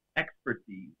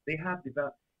expertise. They have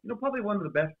developed, you know, probably one of the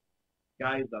best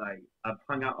guys that I've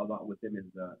hung out a lot with him is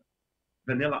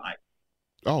Vanilla Ice.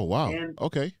 Oh, wow. And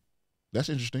okay. That's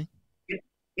interesting.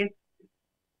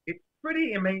 It's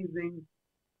pretty amazing.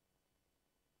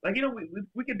 Like, you know,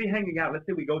 we could be hanging out. Let's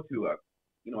say we go to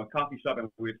a coffee shop and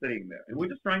we're sitting there and we're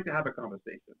just trying to have a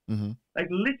conversation. Mm-hmm. Like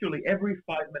literally every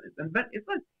 5 minutes. And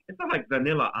it's not like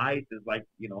Vanilla Ice is like,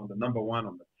 you know, the number one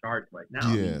on the chart right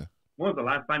now. Yeah. I mean, when was the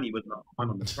last time he was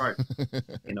on the chart?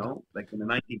 You know, like in the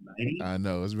 1990s. I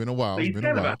know, it's been a while. So he's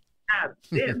kind of a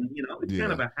has-been, you know, he's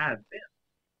kind of a has-been.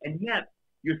 And yet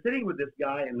you're sitting with this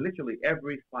guy and literally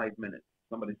every 5 minutes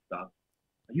somebody stops.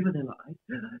 Are you Vanilla Ice?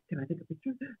 Can I take a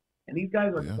picture? And these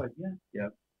guys are just like, yeah,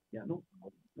 no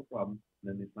problem. And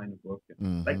then they sign a book.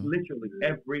 Mm-hmm. Like literally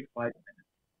every 5 minutes.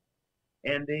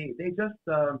 And they just,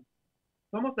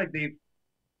 it's almost like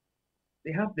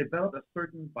they have developed a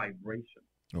certain vibration.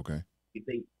 Okay.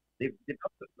 They've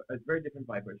developed a very different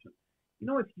vibration. You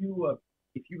know, if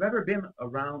you've ever been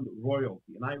around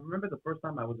royalty, and I remember the first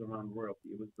time I was around royalty,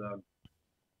 it was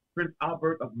Prince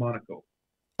Albert of Monaco.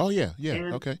 Oh yeah,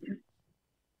 okay.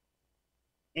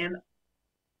 And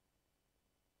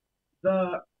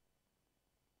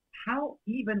how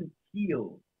even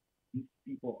keeled these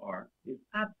people are is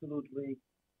absolutely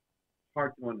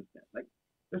hard to understand. Like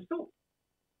they're so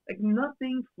like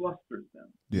nothing flusters them.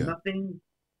 Yeah. Nothing.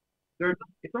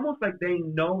 It's almost like they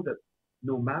know that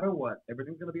no matter what,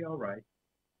 everything's gonna be all right.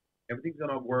 Everything's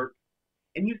gonna work.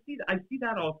 And I see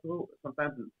that also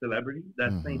sometimes in celebrities,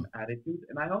 that mm-hmm. same attitude.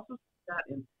 And I also see that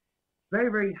in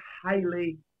very, very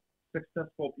highly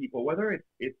successful people, whether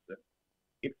it's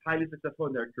highly successful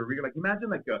in their career. Like imagine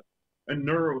like a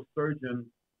neurosurgeon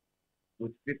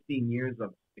with 15 years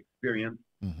of experience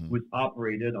mm-hmm. who's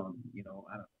operated on, you know,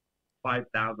 I don't know,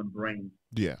 5,000 brains.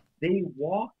 Yeah. They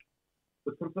walk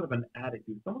with some sort of an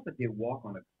attitude. It's almost like they walk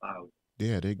on a cloud.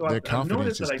 Yeah, their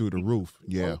confidence is through the roof.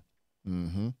 Yeah.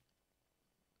 Mm-hmm.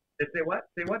 They say what?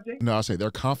 Say what, Jay? No, I say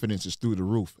their confidence is through the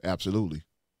roof. Absolutely.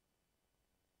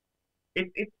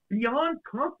 It's beyond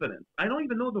confidence. I don't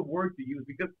even know the word to use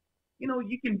because, you know,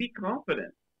 you can be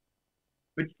confident,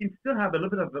 but you can still have a little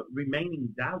bit of a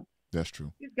remaining doubt. That's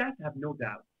true. These guys have no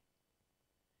doubt.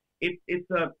 It's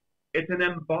an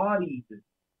embodied.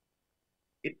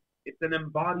 It's an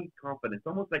embodied confidence,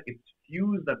 almost like it's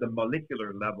fused at the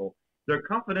molecular level. Their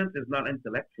confidence is not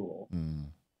intellectual. Mm.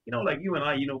 You know, like you and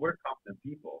I, you know, we're confident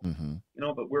people, mm-hmm. you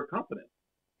know, but we're confident.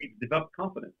 We've developed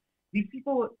confidence. These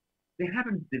people, they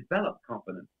haven't developed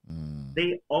confidence. Mm.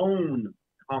 They own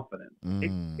confidence.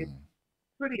 It's Mm.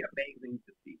 pretty amazing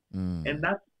to see. Mm. And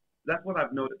that's what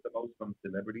I've noticed the most from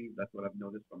celebrities. That's what I've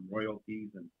noticed from royalties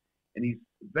and these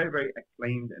very, very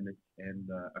acclaimed and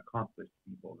accomplished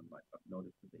people in life. I've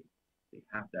noticed that they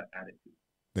have that attitude.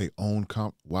 They own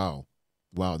wow.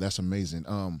 Wow, that's amazing.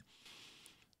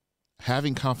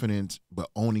 Having confidence but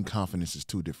owning confidence is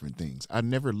two different things. I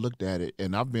never looked at it,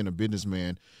 and I've been a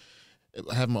businessman.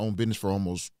 I have my own business for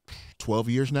almost 12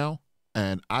 years now,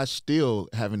 and I still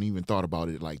haven't even thought about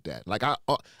it like that. Like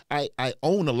I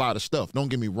own a lot of stuff. Don't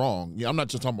get me wrong. I'm not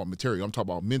just talking about material. I'm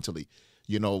talking about mentally.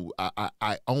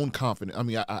 I own confidence. I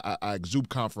mean, I exude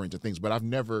confidence and things, but I've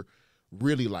never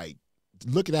really like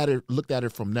looked at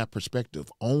it from that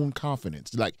perspective. Own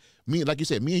confidence. Like you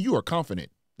said, me and you are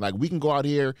confident. Like we can go out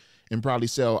here and probably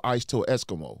sell ice to an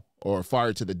Eskimo or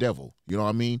fire to the devil. You know what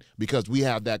I mean? Because we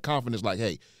have that confidence. Like,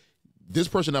 hey, this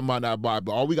person that might not buy,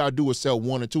 but all we got to do is sell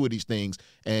one or two of these things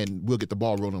and we'll get the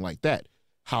ball rolling like that.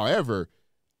 However,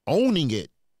 owning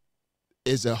it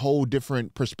is a whole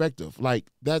different perspective. Like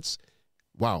that's,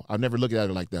 wow, I've never looked at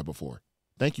it like that before.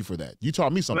 Thank you for that. You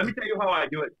taught me something. Let me tell you how I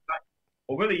do it.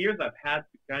 Over the years, I've had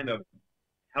to kind of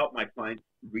help my clients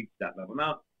reach that level.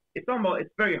 Now, it's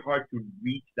very hard to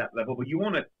reach that level, but you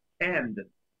want to tend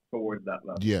towards that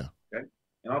level. Yeah. Okay.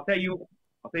 And I'll tell you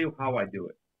how I do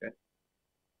it. Okay.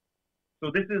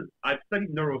 So I've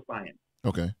studied neuroscience.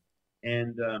 Okay.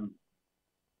 And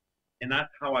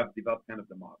that's how I've developed kind of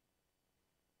the model.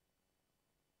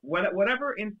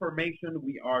 Whatever information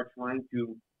we are trying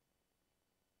to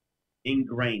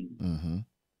ingrain, mm-hmm.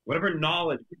 whatever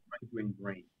knowledge we're trying to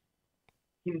ingrain,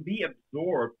 can be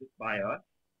absorbed by us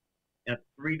at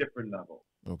 3 different levels.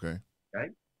 Okay. Okay.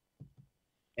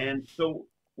 And so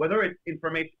whether it's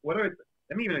information, let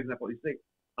me give you an example. You say,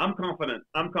 I'm confident.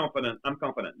 That's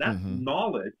mm-hmm.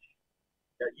 knowledge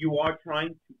that you are trying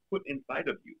to put inside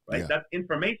of you, right? Yeah. That's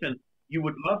information. You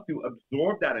would love to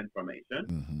absorb that information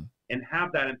mm-hmm. and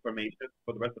have that information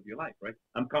for the rest of your life, right?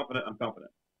 I'm confident.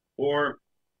 Or,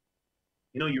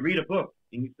 you read a book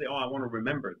and you say, oh, I want to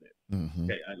remember this. Mm-hmm.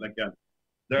 Okay.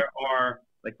 There are,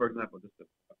 like, for example, just a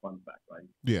fun fact, right?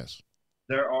 Yes.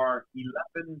 There are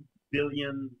 11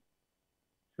 billion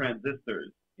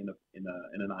transistors in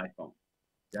an iPhone.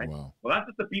 Okay. Wow. Well, that's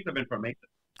just a piece of information.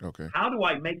 Okay. How do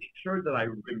I make sure that I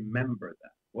remember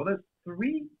that? Well, there's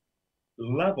 3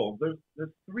 levels. There's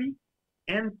 3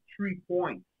 entry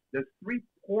points. There's 3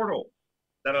 portals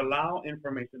that allow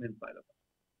information inside of us.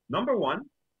 Number 1,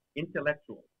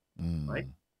 intellectual, right?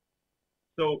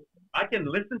 So I can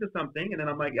listen to something and then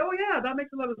I'm like, oh yeah, that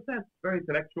makes a lot of sense. It's very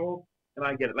intellectual, and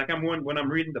I get it. Like when I'm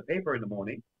reading the paper in the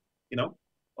morning,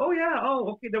 oh yeah,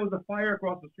 okay, there was a fire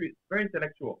across the street. It's very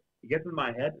intellectual. It gets in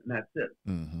my head and that's it.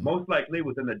 Mm-hmm. Most likely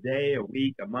within a day, a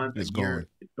week, a month, a year,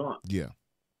 it's gone. Yeah.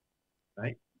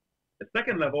 Right? The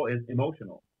second level is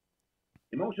emotional.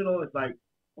 Emotional is like,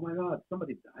 oh my God,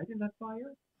 somebody died in that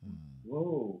fire?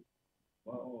 Whoa.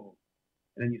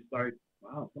 And then you start,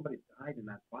 wow, somebody died in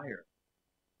that fire.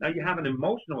 Now you have an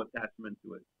emotional attachment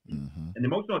to it. Mm-hmm. An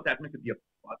emotional attachment could be a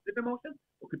positive emotion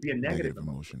or could be a negative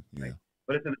emotion. Yeah. Right?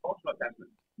 But it's an emotional attachment.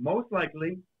 Most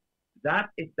likely, that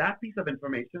piece of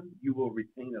information you will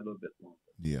retain a little bit longer.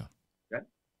 Yeah. Okay?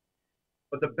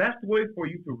 But the best way for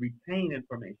you to retain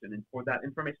information and for that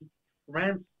information to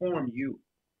transform you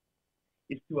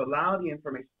is to allow the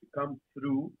information to come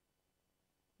through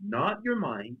not your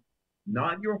mind,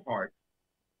 not your heart,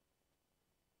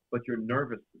 but your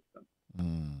nervous system.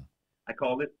 I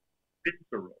call it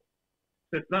visceral.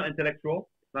 So it's not intellectual,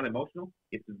 it's not emotional,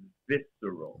 it's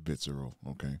visceral. Visceral,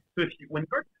 okay. So when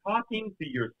you're talking to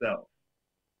yourself,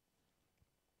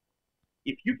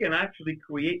 if you can actually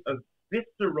create a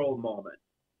visceral moment,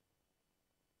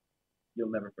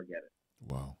 you'll never forget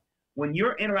it. Wow. When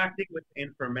you're interacting with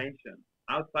information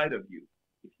outside of you,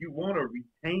 if you want to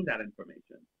retain that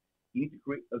information, you need to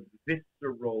create a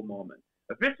visceral moment.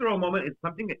 A visceral moment is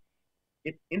something that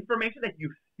it's information that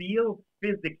you feel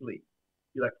physically.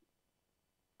 You're like,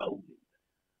 oh,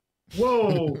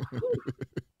 whoa.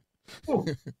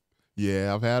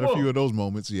 Yeah, I've had a few of those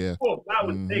moments, yeah. Whoa, that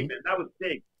was big, man. That was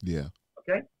big. Yeah.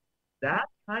 Okay? That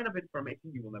kind of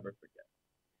information you will never forget.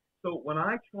 So when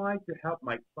I try to help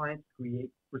my clients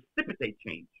precipitate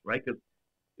change, right? Because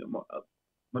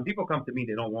when people come to me,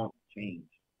 they don't want change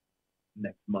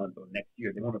next month or next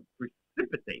year. They want to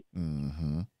precipitate.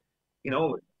 Mm-hmm.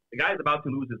 The guy's about to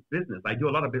lose his business. I do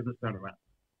a lot of business turnaround.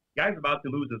 The guy's about to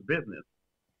lose his business.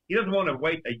 He doesn't want to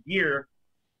wait a year,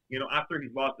 after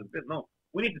he's lost his business. No,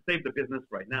 we need to save the business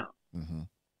right now. Mm-hmm.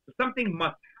 So something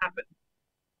must happen.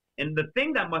 And the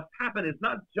thing that must happen is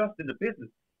not just in the business.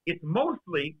 It's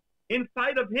mostly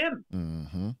inside of him.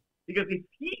 Mm-hmm. Because if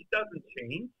he doesn't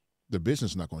change, The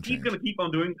business is not going to he's change. going to keep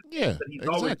on doing the things that he's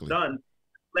always done,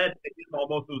 led to him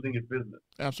almost losing his business.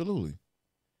 Absolutely.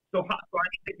 So I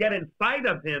need to get inside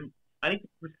of him. I need to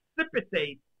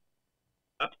precipitate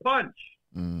a punch.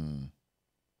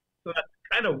 So that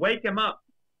kind of wake him up.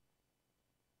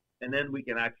 And then we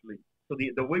can actually, so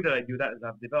the way that I do that is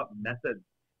I've developed methods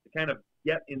to kind of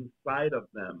get inside of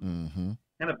them,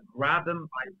 kind of grab them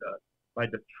by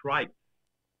the tripes,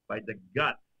 by the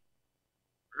guts.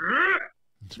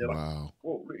 Wow.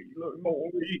 Like,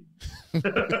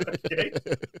 okay?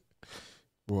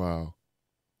 Wow.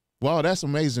 Wow, that's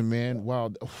amazing, man.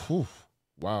 Wow. Whew.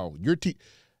 Wow.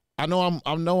 I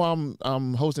know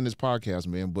I'm hosting this podcast,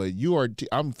 man, but you are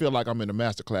I feel like I'm in a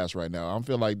master class right now. I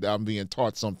feel like I'm being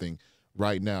taught something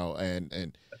right now,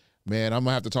 and man, I'm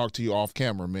gonna have to talk to you off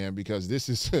camera, man, because this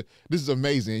is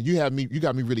amazing. You got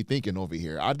me really thinking over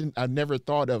here. I never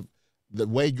thought of the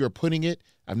way you're putting it.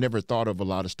 I've never thought of a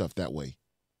lot of stuff that way.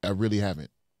 I really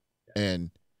haven't. And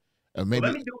maybe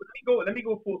let me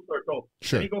go full circle.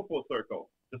 Sure. Let me go full circle,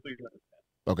 just so you can understand.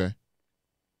 Okay.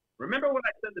 Remember what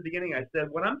I said at the beginning? I said,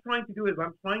 what I'm trying to do is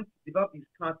I'm trying to develop these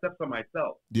concepts for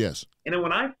myself. Yes. And then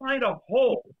when I find a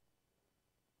hole,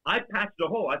 I patch the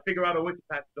hole. I figure out a way to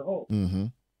patch the hole.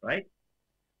 Right?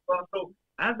 So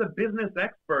as a business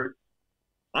expert,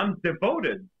 I'm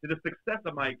devoted to the success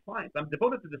of my clients. I'm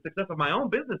devoted to the success of my own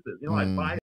businesses. You know,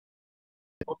 I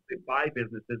mostly buy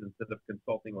businesses instead of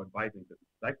consulting or advising businesses.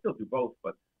 I still do both,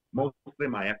 but mostly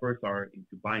my efforts are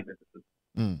into buying businesses.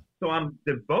 So I'm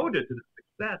devoted to the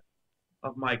success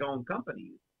of my own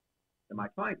companies and my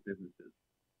clients' businesses.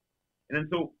 And then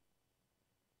so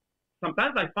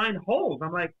sometimes I find holes.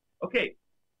 I'm like, okay,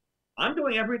 I'm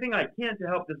doing everything I can to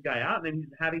help this guy out, and then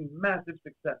he's having massive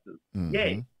successes.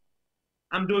 Yay.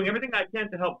 I'm doing everything I can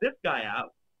to help this guy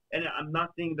out, and I'm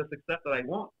not seeing the success that I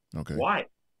want. Okay. Why?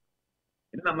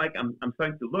 And then I'm like, I'm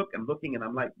starting to look, I'm looking, and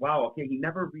I'm like, wow, okay, he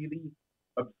never really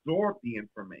absorbed the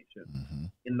information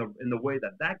in the way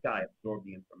that guy absorbed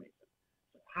the information.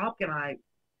 So how can I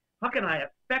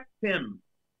affect him?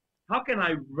 How can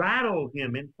I rattle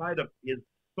him inside of his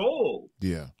soul?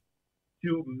 Yeah.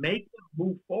 To make him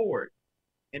move forward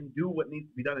and do what needs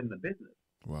to be done in the business.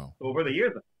 Wow. So over the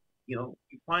years, you know,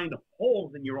 you find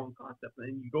holes in your own concept,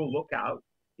 and you go look out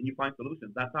and you find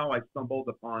solutions. That's how I stumbled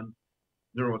upon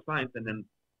neuroscience. And then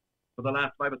for the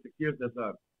last 5 or 6 years, there's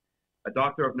a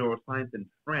doctor of neuroscience in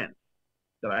France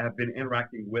that I have been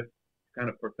interacting with to kind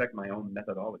of perfect my own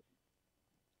methodology.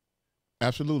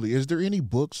 Absolutely. Is there any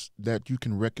books that you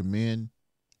can recommend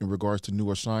in regards to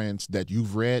neuroscience that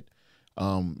you've read,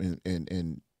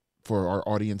 and for our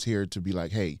audience here to be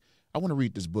like, hey, I want to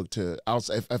read this book to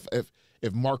outside.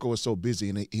 If Marco is so busy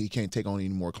and he can't take on any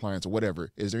more clients or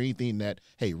whatever, is there anything that,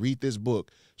 hey, read this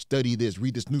book, study this,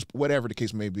 read this news, whatever the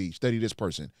case may be, study this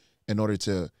person in order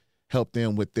to help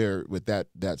them with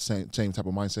that same type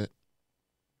of mindset?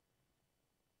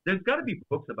 There's got to be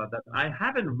books about that. I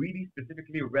haven't really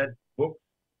specifically read books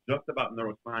just about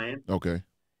neuroscience. Okay.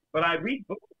 But I read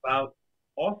books about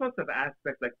all sorts of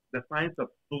aspects, like the science of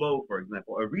flow, for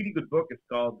example. A really good book is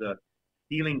called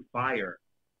Stealing Fire.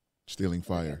 Stealing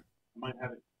Fire. I might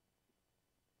have it.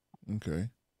 Okay.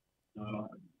 No, I don't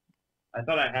have it. I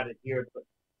thought I had it here, but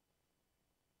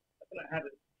I had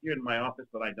it here in my office,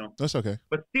 but I don't. That's okay.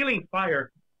 But Stealing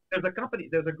Fire, there's a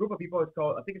group of people,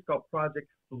 I think it's called Project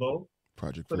Flow.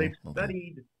 Project Flow. So they've okay.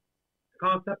 studied the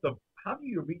concept of how do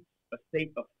you reach a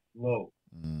state of flow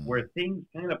where things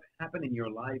kind of happen in your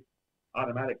life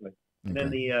automatically. And then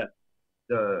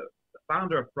the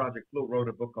founder of Project Flow wrote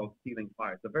a book called Stealing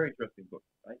Fire. It's a very interesting book,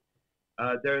 right?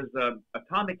 There's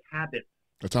Atomic Habits.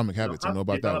 Atomic Habits. I know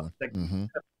about that one.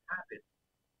 Habits.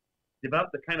 Develop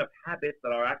the kind of habits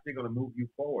that are actually going to move you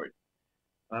forward.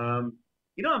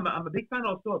 You know, I'm a big fan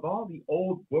also of all the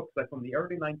old books, like from the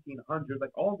early 1900s,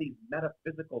 like all these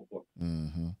metaphysical books.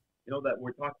 You know, that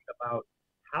we're talking about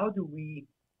how do we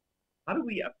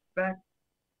affect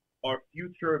our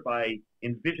future by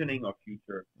envisioning our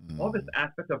future. All this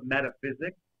aspect of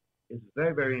metaphysics is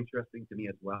very, very interesting to me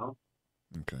as well.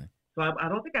 Okay. So I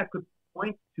don't think I could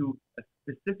point to a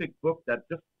specific book that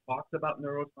just talks about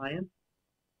neuroscience.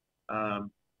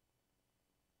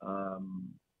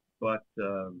 But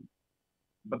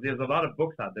there's a lot of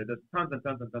books out there. There's tons and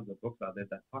tons and tons of books out there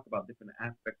that talk about different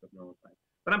aspects of neuroscience.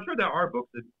 But I'm sure there are books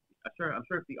that I'm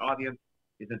sure if the audience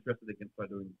is interested, they can start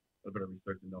doing a little bit of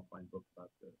research and they'll find books about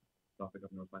the topic of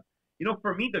neuroscience. You know,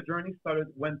 for me, the journey started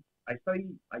when I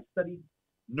studied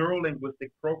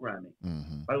neuro-linguistic programming.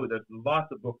 By the way, there's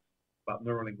lots of books about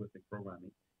neuro-linguistic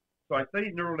programming. So I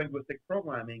studied neuro-linguistic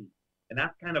programming, and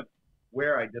that's kind of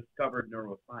where I discovered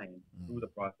neuroscience through the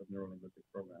process of neuro-linguistic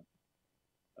programming.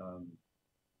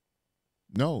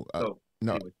 No, So,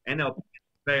 no, anyways, NLP is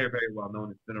very, very well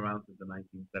known. It's been around since the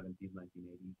 1970s,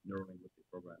 1980s, neuro-linguistic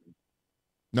programming.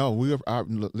 no.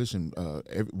 Listen.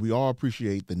 We all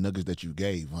appreciate the nuggets that you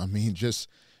gave. I mean, just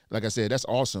like I said, that's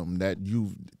awesome that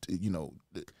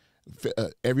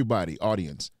everybody,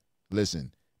 audience,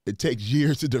 listen. It takes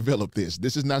years to develop this.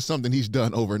 This is not something he's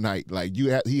done overnight. Like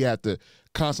he had to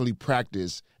constantly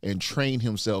practice and train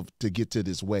himself to get to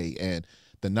this way. And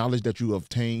the knowledge that you have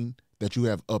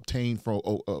obtained from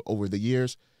over the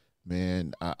years,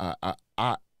 man, I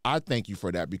thank you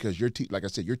for that, because like I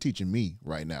said, you're teaching me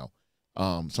right now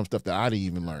some stuff that I didn't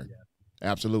even learn.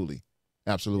 Yeah. Absolutely.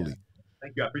 Yeah.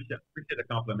 Thank you. I appreciate the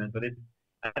compliment. But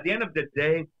at the end of the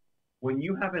day, when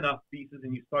you have enough pieces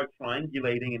and you start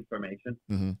triangulating information,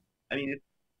 I mean,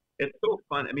 it's so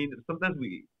fun. I mean, sometimes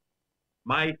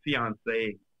my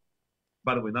fiance,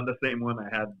 by the way, not the same one I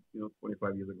had,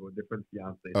 25 years ago, a different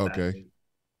fiance. Okay.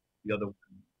 The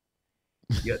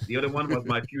other one was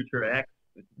my future ex.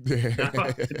 now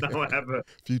I have a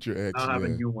future ex. Now I have a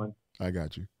new one. I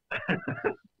got you.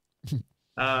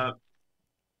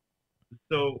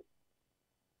 So,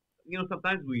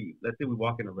 sometimes let's say we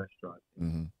walk in a restaurant.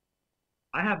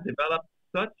 I have developed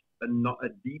such a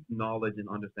deep knowledge and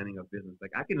understanding of business.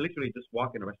 Like, I can literally just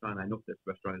walk in a restaurant and I know if this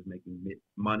restaurant is making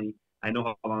money. I know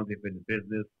how long they've been in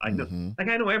business. I know, I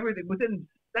know everything within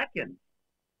seconds.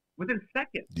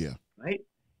 Yeah. Right.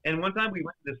 And one time we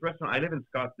went to this restaurant. I live in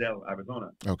Scottsdale,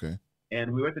 Arizona. Okay.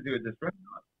 And we went to this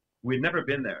restaurant. We'd never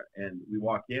been there, and we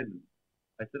walk in.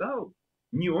 I said, "Oh,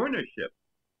 new ownership."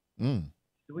 She said,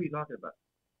 "What are you talking about?"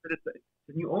 I said, "It's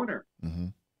a new owner."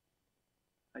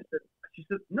 She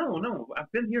said, no,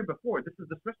 I've been here before. This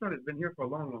restaurant has been here for a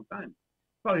long, long time.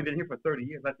 It's probably been here for 30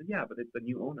 years. I said, yeah, but it's a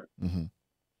new owner. She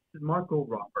said, Marco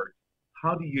Roberts,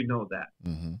 how do you know that?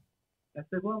 I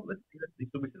said, well, let's see.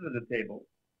 So we sit at the table.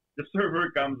 The server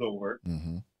comes over.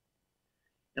 And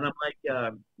I'm like,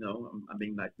 I'm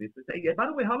being nice. He says, hey, by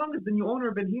the way, how long has the new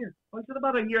owner been here? Oh, he said,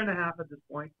 about a year and a half at this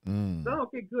point. So,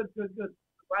 okay, good.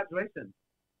 Congratulations.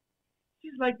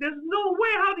 She's like, there's no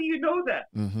way. How do you know that?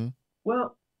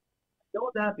 Well, I know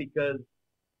that because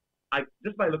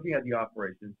just by looking at the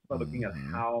operations, by looking at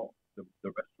how the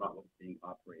restaurant was being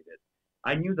operated,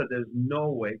 I knew that there's no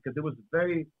way, because it was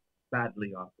very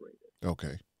badly operated.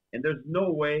 Okay. And there's no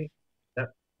way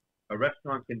that a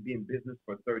restaurant can be in business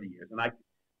for 30 years. And I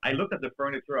looked at the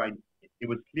furniture. It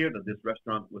was clear that this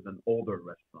restaurant was an older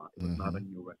restaurant. It was not a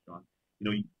new restaurant.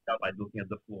 You can tell by looking at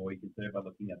the floor. You can tell by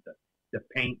looking at the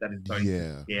paint that is starting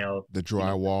to scale. The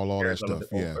drywall, all that stuff.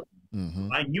 Yeah.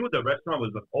 I knew the restaurant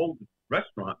was an old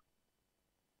restaurant,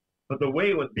 but the way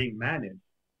it was being managed,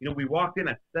 we walked in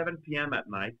at 7 p.m. at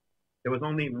night. There was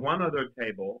only one other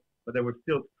table, but there were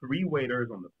still 3 waiters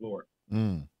on the floor.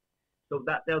 So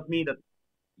that tells me that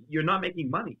you're not making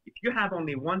money. If you have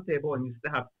only one table and you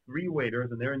still have 3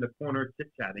 waiters and they're in the corner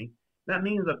chit-chatting, that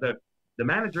means that the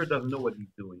manager doesn't know what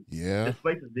he's doing. Yeah. This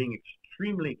place is being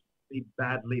extremely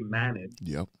badly managed.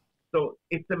 Yep. So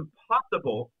it's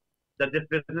impossible that this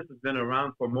business has been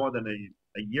around for more than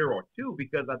a year or two,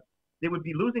 because they would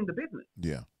be losing the business.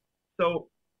 Yeah. So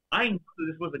I knew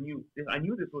this was a new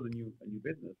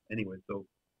business anyway. So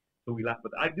we left.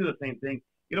 But I do the same thing.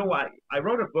 You know what? I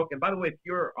wrote a book, and by the way, if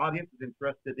your audience is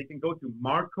interested, they can go to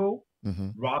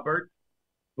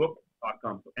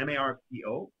MarcoRobertsBook.com. So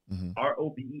MARCO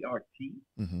ROBERT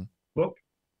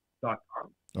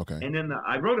book.com. Okay. And then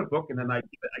I wrote a book, and then I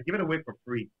give it away for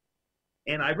free.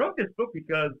 And I wrote this book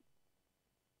because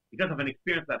of an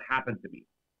experience that happened to me.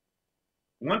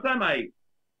 One time,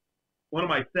 one of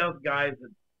my sales guys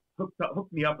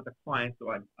hooked me up with a client.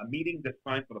 So I'm meeting this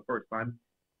client for the first time,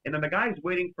 and then the guy's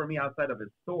waiting for me outside of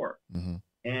his store.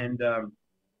 And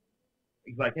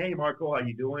he's like, "Hey, Marco, how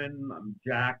you doing? I'm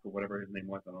Jack," or whatever his name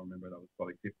was. I don't remember. That was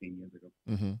probably 15 years ago.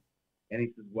 And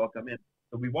he says, "Welcome in."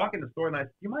 So we walk in the store, and I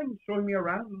said, "Do you mind showing me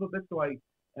around a little bit so I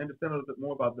understand a little bit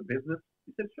more about the business?"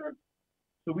 He said, "Sure."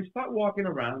 So we start walking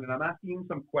around, and I'm asking him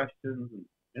some questions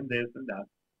and this and that.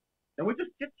 And we're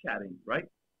just chit-chatting, right?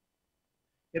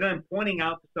 And I'm pointing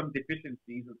out some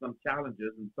deficiencies and some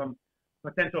challenges and some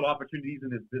potential opportunities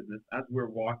in his business as we're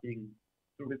walking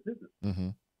through his business.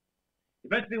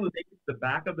 Eventually, we make it to the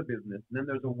back of the business, and then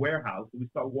there's a warehouse. And we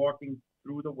start walking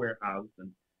through the warehouse,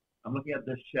 and I'm looking at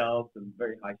the shelves and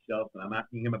very high shelves, and I'm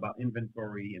asking him about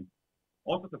inventory and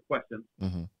all sorts of questions.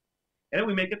 And then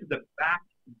we make it to the back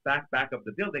of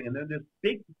the building, and then there's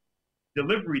big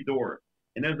delivery door,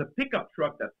 and there's a pickup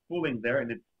truck that's pulling there,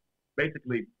 and it's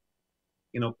basically,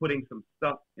 putting some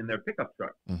stuff in their pickup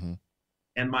truck.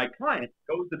 And my client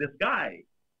goes to this guy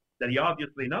that he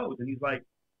obviously knows. And he's like,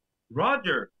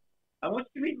 Roger, I want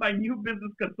you to meet my new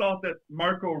business consultant,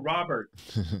 Marco Robert.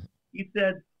 He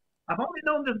said, I've only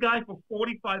known this guy for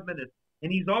 45 minutes,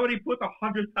 and he's already put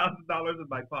 $100,000 in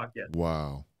my pocket.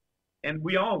 Wow. And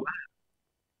we all laughed.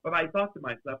 But I thought to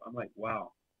myself, I'm like,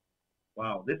 wow,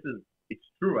 it's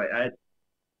true.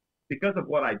 Because of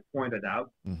what I pointed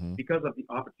out, because of the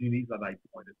opportunities that I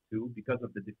pointed to, because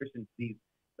of the deficiencies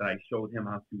that I showed him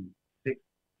how to fix,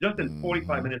 just in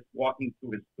 45 minutes walking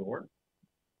through his store,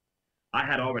 I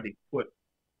had already put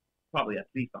probably at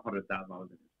least $100,000 in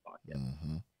his pocket.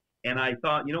 And I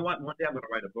thought, you know what? One day I'm going to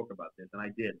write a book about this, and I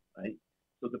did. Right.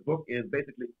 So the book is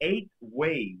basically 8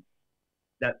 ways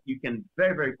that you can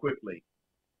very, very quickly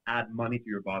add money to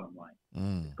your bottom line.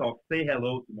 It's called Say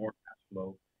Hello to More Cash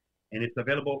Flow, and it's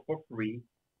available for free.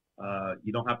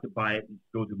 You don't have to buy it. You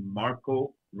just go to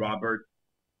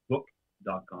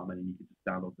marcorobertbook.com, and then you can just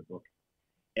download the book.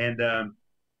 And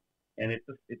it's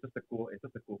just a cool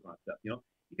concept, you know,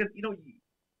 because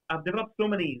I've developed so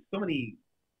many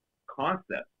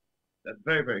concepts that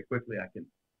very, very quickly I can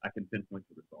pinpoint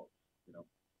the results, you know.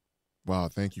 Wow,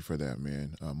 thank you for that,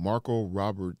 man.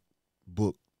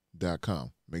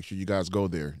 MarcoRobertBook.com. Make sure you guys go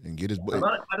there and get his book.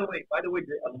 By the way, a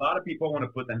lot of people want to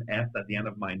put an S at the end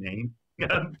of my name.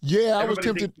 Yeah, I was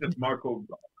tempted. It's Marco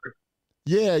Robert.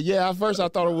 Yeah. At first I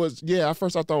thought it was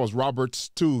Roberts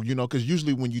too, you know, because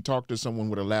usually when you talk to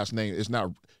someone with a last name, it's not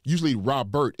usually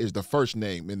Robert is the first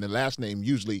name, and the last name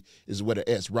usually is with an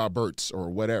S, Roberts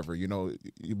or whatever, you know.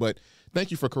 But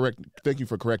thank you for correcting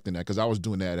that, because I was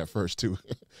doing that at first too.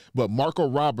 But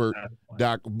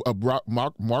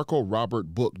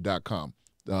MarcoRobertBook.com.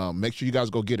 Make sure you guys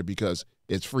go get it, because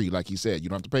it's free, like he said. You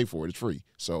don't have to pay for it; it's free.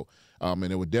 So, and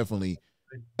it would definitely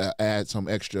add some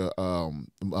extra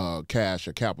cash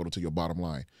or capital to your bottom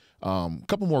line. A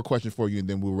couple more questions for you, and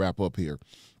then we'll wrap up here.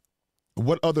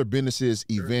 What other businesses,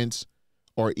 events,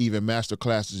 or even master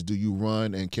classes do you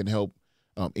run and can help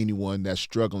anyone that's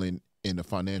struggling in the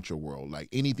financial world? Like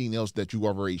anything else that you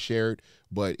already shared,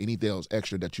 but anything else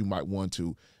extra that you might want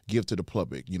to give to the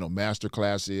public, you know, master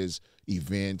classes,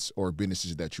 events, or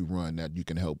businesses that you run that you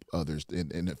can help others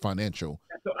in the financial.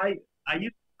 So I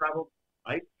used to travel.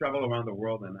 I travel around the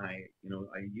world, and I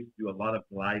used to do a lot of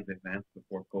live events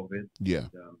before COVID. Yeah.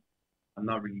 And, I'm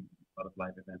not really a lot of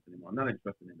live events anymore. I'm not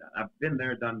interested in that. I've been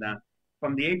there, done that.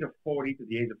 From the age of 40 to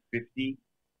the age of 50,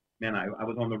 man, I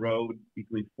was on the road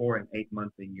between 4 and 8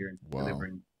 months a year, and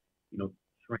delivering, you know,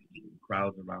 training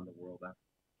crowds around the world. I've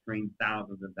trained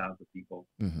thousands and thousands of people.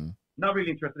 Not really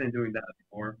interested in doing that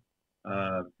anymore.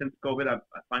 Since COVID, I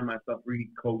find myself really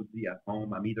cozy at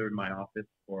home. I'm either in my office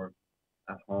or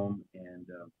at home, and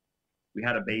we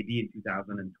had a baby in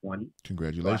 2020.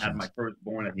 Congratulations! So I had my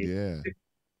firstborn at the age of 6.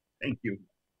 Thank you.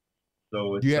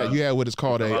 So it's, what it's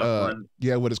called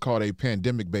what it's called a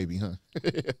pandemic baby, huh?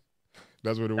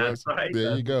 That's what it was. Right.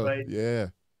 There you go. Right. Yeah.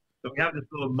 So we have this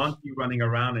little monkey running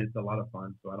around, and it's a lot of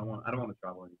fun. So I don't want to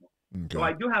travel anymore. Okay. So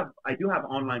I do have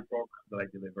online programs that I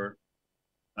deliver.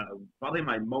 Probably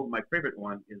my favorite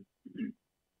one is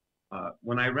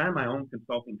when I ran my own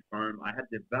consulting firm, I had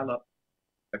developed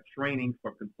a training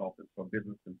for consultants, for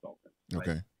business consultants. Right?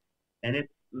 Okay. And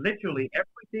it's literally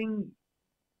everything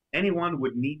anyone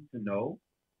would need to know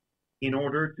in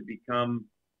order to become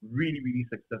really, really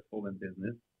successful in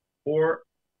business, or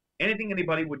anything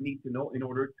anybody would need to know in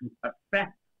order to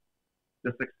affect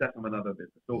the success of another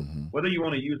business. So whether you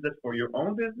want to use this for your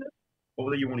own business, or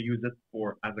whether you want to use it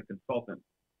as a consultant.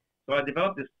 So I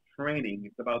developed this training.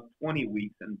 It's about 20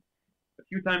 weeks, and a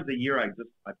few times a year I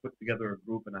put together a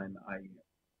group, and I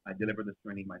deliver this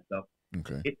training myself.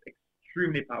 Okay. It's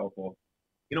extremely powerful.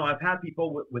 You know, I've had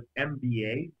people with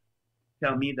MBA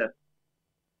tell me that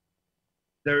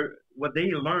what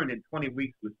they learned in 20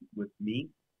 weeks with me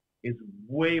is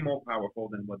way more powerful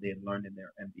than what they had learned in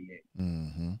their MBA.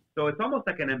 So it's almost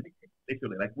like an MBA,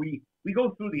 literally. Like we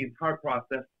go through the entire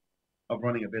process of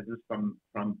running a business, from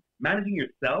managing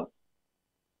yourself,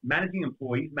 managing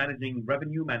employees, managing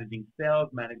revenue, managing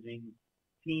sales, managing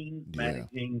teams,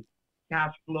 managing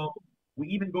cash flow. We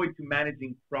even go into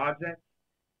managing projects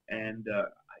and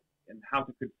how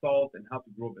to consult and how to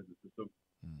grow businesses. So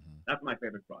that's my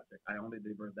favorite project. I only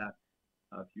deliver that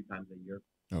a few times a year.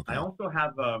 Okay. I also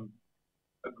have a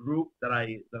group that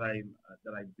I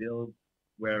build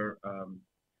where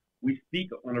we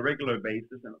speak on a regular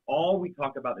basis, and all we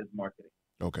talk about is marketing.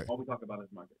 Okay. All we talk about is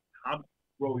marketing. How to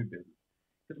grow your business.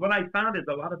 Because what I found is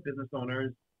a lot of business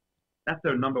owners, that's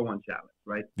their number one challenge,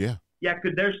 right? Yeah. Yeah.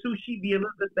 Could their sushi be a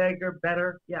little bit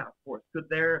better? Yeah, of course. Could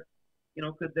their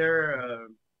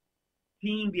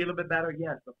team be a little bit better?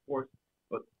 Yes, of course.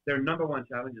 But their number one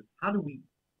challenge is, how do we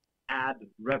add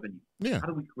revenue? Yeah. How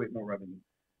do we create more revenue?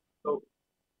 So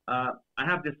I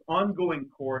have this ongoing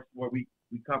course where we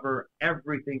cover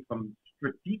everything from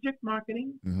strategic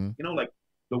marketing, Mm-hmm. like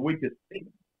the way to think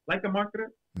like a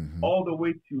marketer, Mm-hmm. all the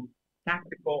way to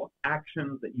tactical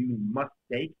actions that you must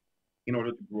take in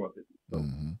order to grow a business. So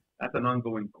Mm-hmm. that's an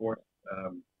ongoing course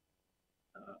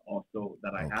also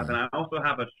that I have. Okay. And I also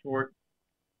have a short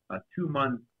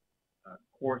 2-month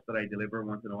course that I deliver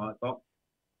once in a while. So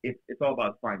it's all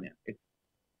about finance.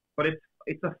 But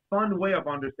it's a fun way of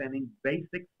understanding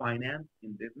basic finance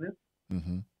in business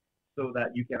Mm-hmm. so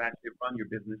that you can actually run your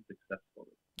business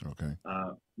successfully. Okay.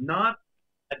 Not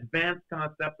advanced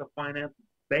concepts of finance,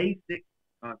 basic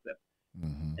concepts.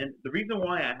 Mm-hmm. And the reason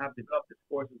why I have developed this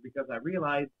course is because I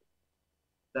realized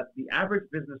that the average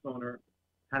business owner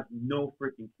has no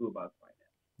freaking clue about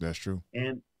finance. That's true.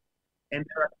 And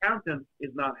their accountant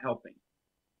is not helping.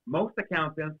 Most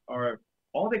accountants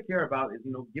all they care about is,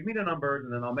 give me the numbers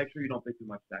and then I'll make sure you don't pay too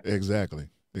much tax. Exactly.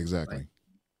 Right?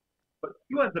 But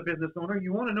you as a business owner,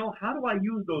 you want to know, how do I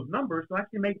use those numbers to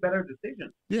actually make better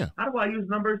decisions? Yeah. How do I use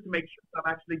numbers to make sure I'm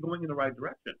actually going in the right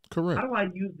direction? Correct. How do I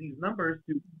use these numbers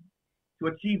to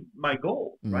achieve my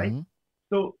goals, right? Mm-hmm.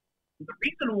 So the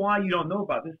reason why you don't know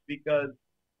about this is because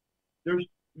there's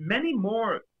many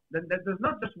more. There's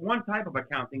not just one type of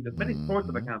accounting. There's many sorts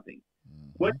of accounting. Mm-hmm.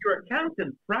 What your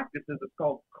accountant practices is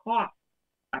called cost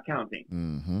accounting.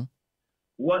 Mm-hmm.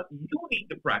 What you need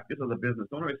to practice as a business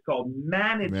owner is called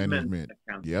management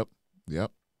accounting. Yep.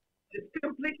 It's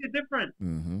completely different.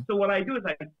 Mm-hmm. So what I do is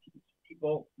I teach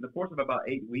people in the course of about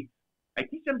 8 weeks. I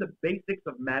teach them the basics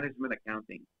of management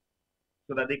accounting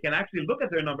so that they can actually look at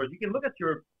their numbers. You can look at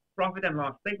your profit and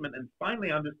loss statement and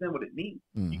finally understand what it means.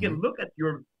 Mm-hmm. You can look at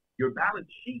your balance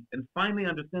sheet and finally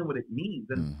understand what it means.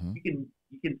 And Mm-hmm. you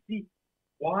can see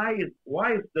why does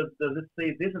it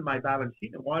say this in my balance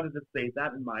sheet and why does it say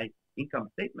that in my income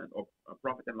statement or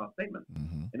profit and loss statement,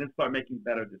 Mm-hmm. and then start making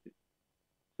better decisions.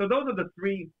 So those are the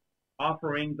 3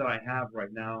 offerings that I have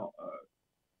right now.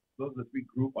 Those are the 3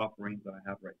 group offerings that I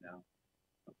have right now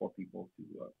for people to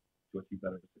achieve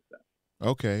better success.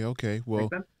 Okay. Well,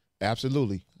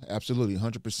 absolutely,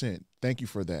 100%. Thank you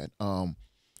for that.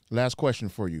 Last question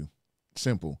for you.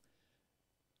 Simple.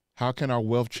 How can our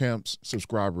Wealth Champs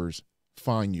subscribers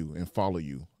find you and follow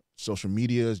you? Social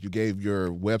medias, you gave your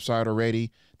website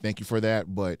already. Thank you for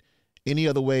that. But any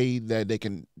other way that they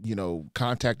can,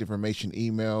 contact information,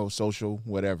 email, social,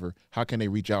 whatever, how can they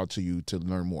reach out to you to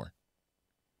learn more?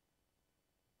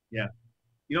 Yeah.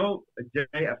 Jay,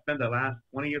 I spent the last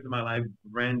 20 years of my life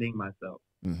branding myself.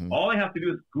 Mm-hmm. All I have to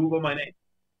do is Google my name,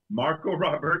 Marco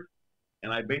Roberts,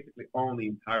 and I basically own the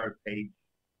entire page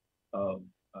of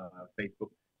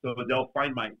Facebook. So they'll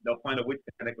find a way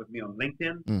to connect with me on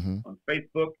LinkedIn, Mm-hmm. on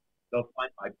Facebook. They'll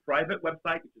find my private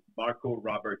website, which is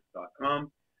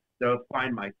marcoroberts.com. They'll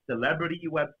find my celebrity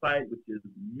website, which is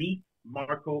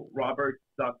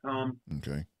meetmarcoroberts.com.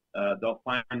 Okay. They'll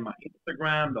find my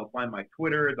Instagram. They'll find my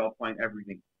Twitter. They'll find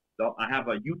everything. I have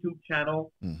a YouTube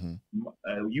channel, Mm-hmm.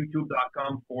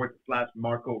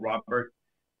 youtube.com/Marco Roberts.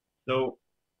 So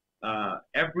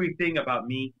everything about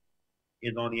me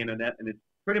is on the internet, and it's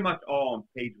pretty much all on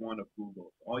page 1 of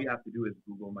Google. So all you have to do is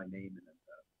Google my name,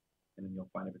 and then you'll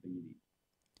find everything you need.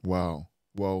 Wow.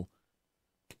 Well,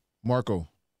 Marco,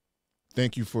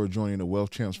 thank you for joining the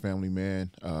Wealth Champs family,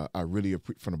 man. I really,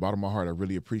 from the bottom of my heart, I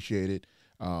really appreciate it.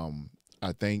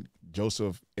 I thank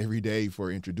Joseph every day for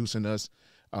introducing us.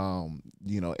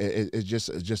 It's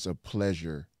just a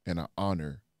pleasure and an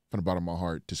honor from the bottom of my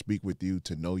heart to speak with you,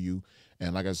 to know you.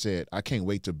 And like I said, I can't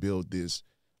wait to build this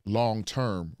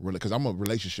long-term, because I'm a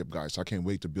relationship guy, so I can't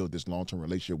wait to build this long-term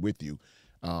relationship with you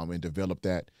and develop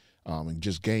that and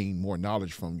just gain more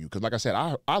knowledge from you. Because like I said,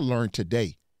 I learned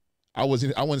today. I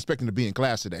wasn't expecting to be in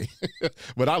class today,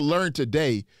 but I learned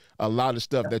today a lot of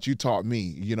stuff that you taught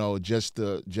me, just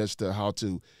how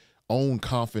to own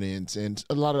confidence and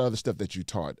a lot of other stuff that you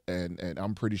taught. And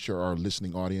I'm pretty sure our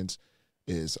listening audience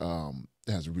has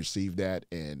received that,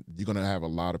 and you're going to have a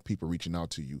lot of people reaching out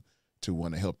to you to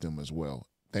want to help them as well.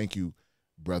 Thank you,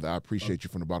 brother. I appreciate you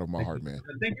from the bottom of my heart, man.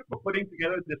 And thank you for putting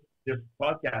together this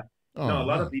podcast. Oh, a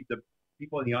lot of the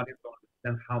people in the audience don't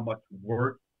understand how much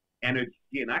work, energy,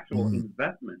 and actual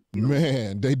investment.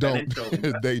 Man, they don't.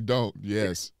 They don't.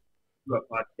 Yes. To a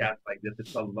podcast like this,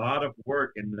 it's a lot of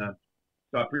work, and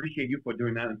so I appreciate you for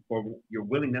doing that and for your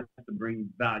willingness to bring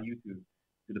value to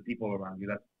the people around you.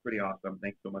 That's pretty awesome.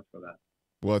 Thanks so much for that.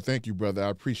 Well, thank you, brother. I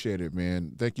appreciate it,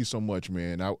 man. Thank you so much,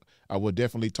 man. I will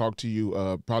definitely talk to you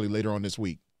probably later on this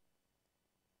week.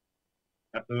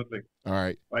 Absolutely. All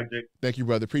right. Bye, Jake. Thank you,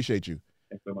 brother. Appreciate you.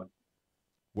 Thanks so much.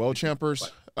 Well,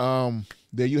 Champers,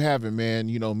 there you have it, man.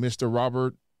 You know, Mr.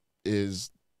 Robert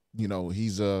is, you know,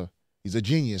 he's a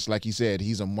genius. Like he said,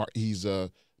 he's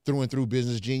a through and through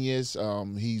business genius.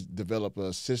 He's developed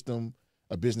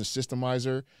a business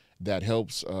systemizer that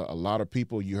helps a lot of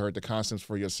people. You heard the concepts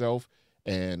for yourself,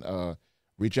 and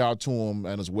reach out to him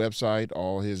on his website,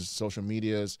 all his social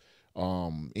medias,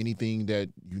 anything that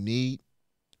you need,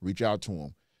 reach out to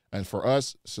him. And for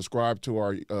us, subscribe to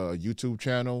our YouTube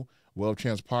channel, Wealth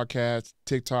Chance Podcast,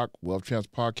 TikTok, Wealth Chance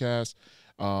Podcast.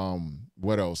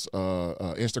 What else?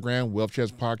 Instagram, Wealth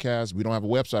Chance Podcast. We don't have a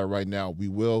website right now. We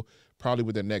will probably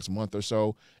within the next month or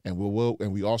so, and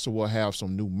we also will have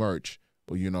some new merch,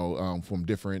 you know, from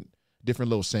different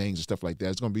little sayings and stuff like that.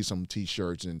 It's going to be some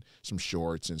T-shirts and some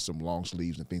shorts and some long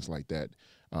sleeves and things like that.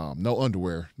 No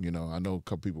underwear, you know. I know a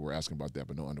couple people were asking about that,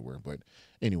 but no underwear. But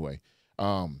anyway,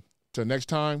 till next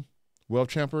time, Wealth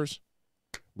Champers,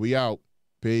 we out.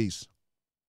 Peace.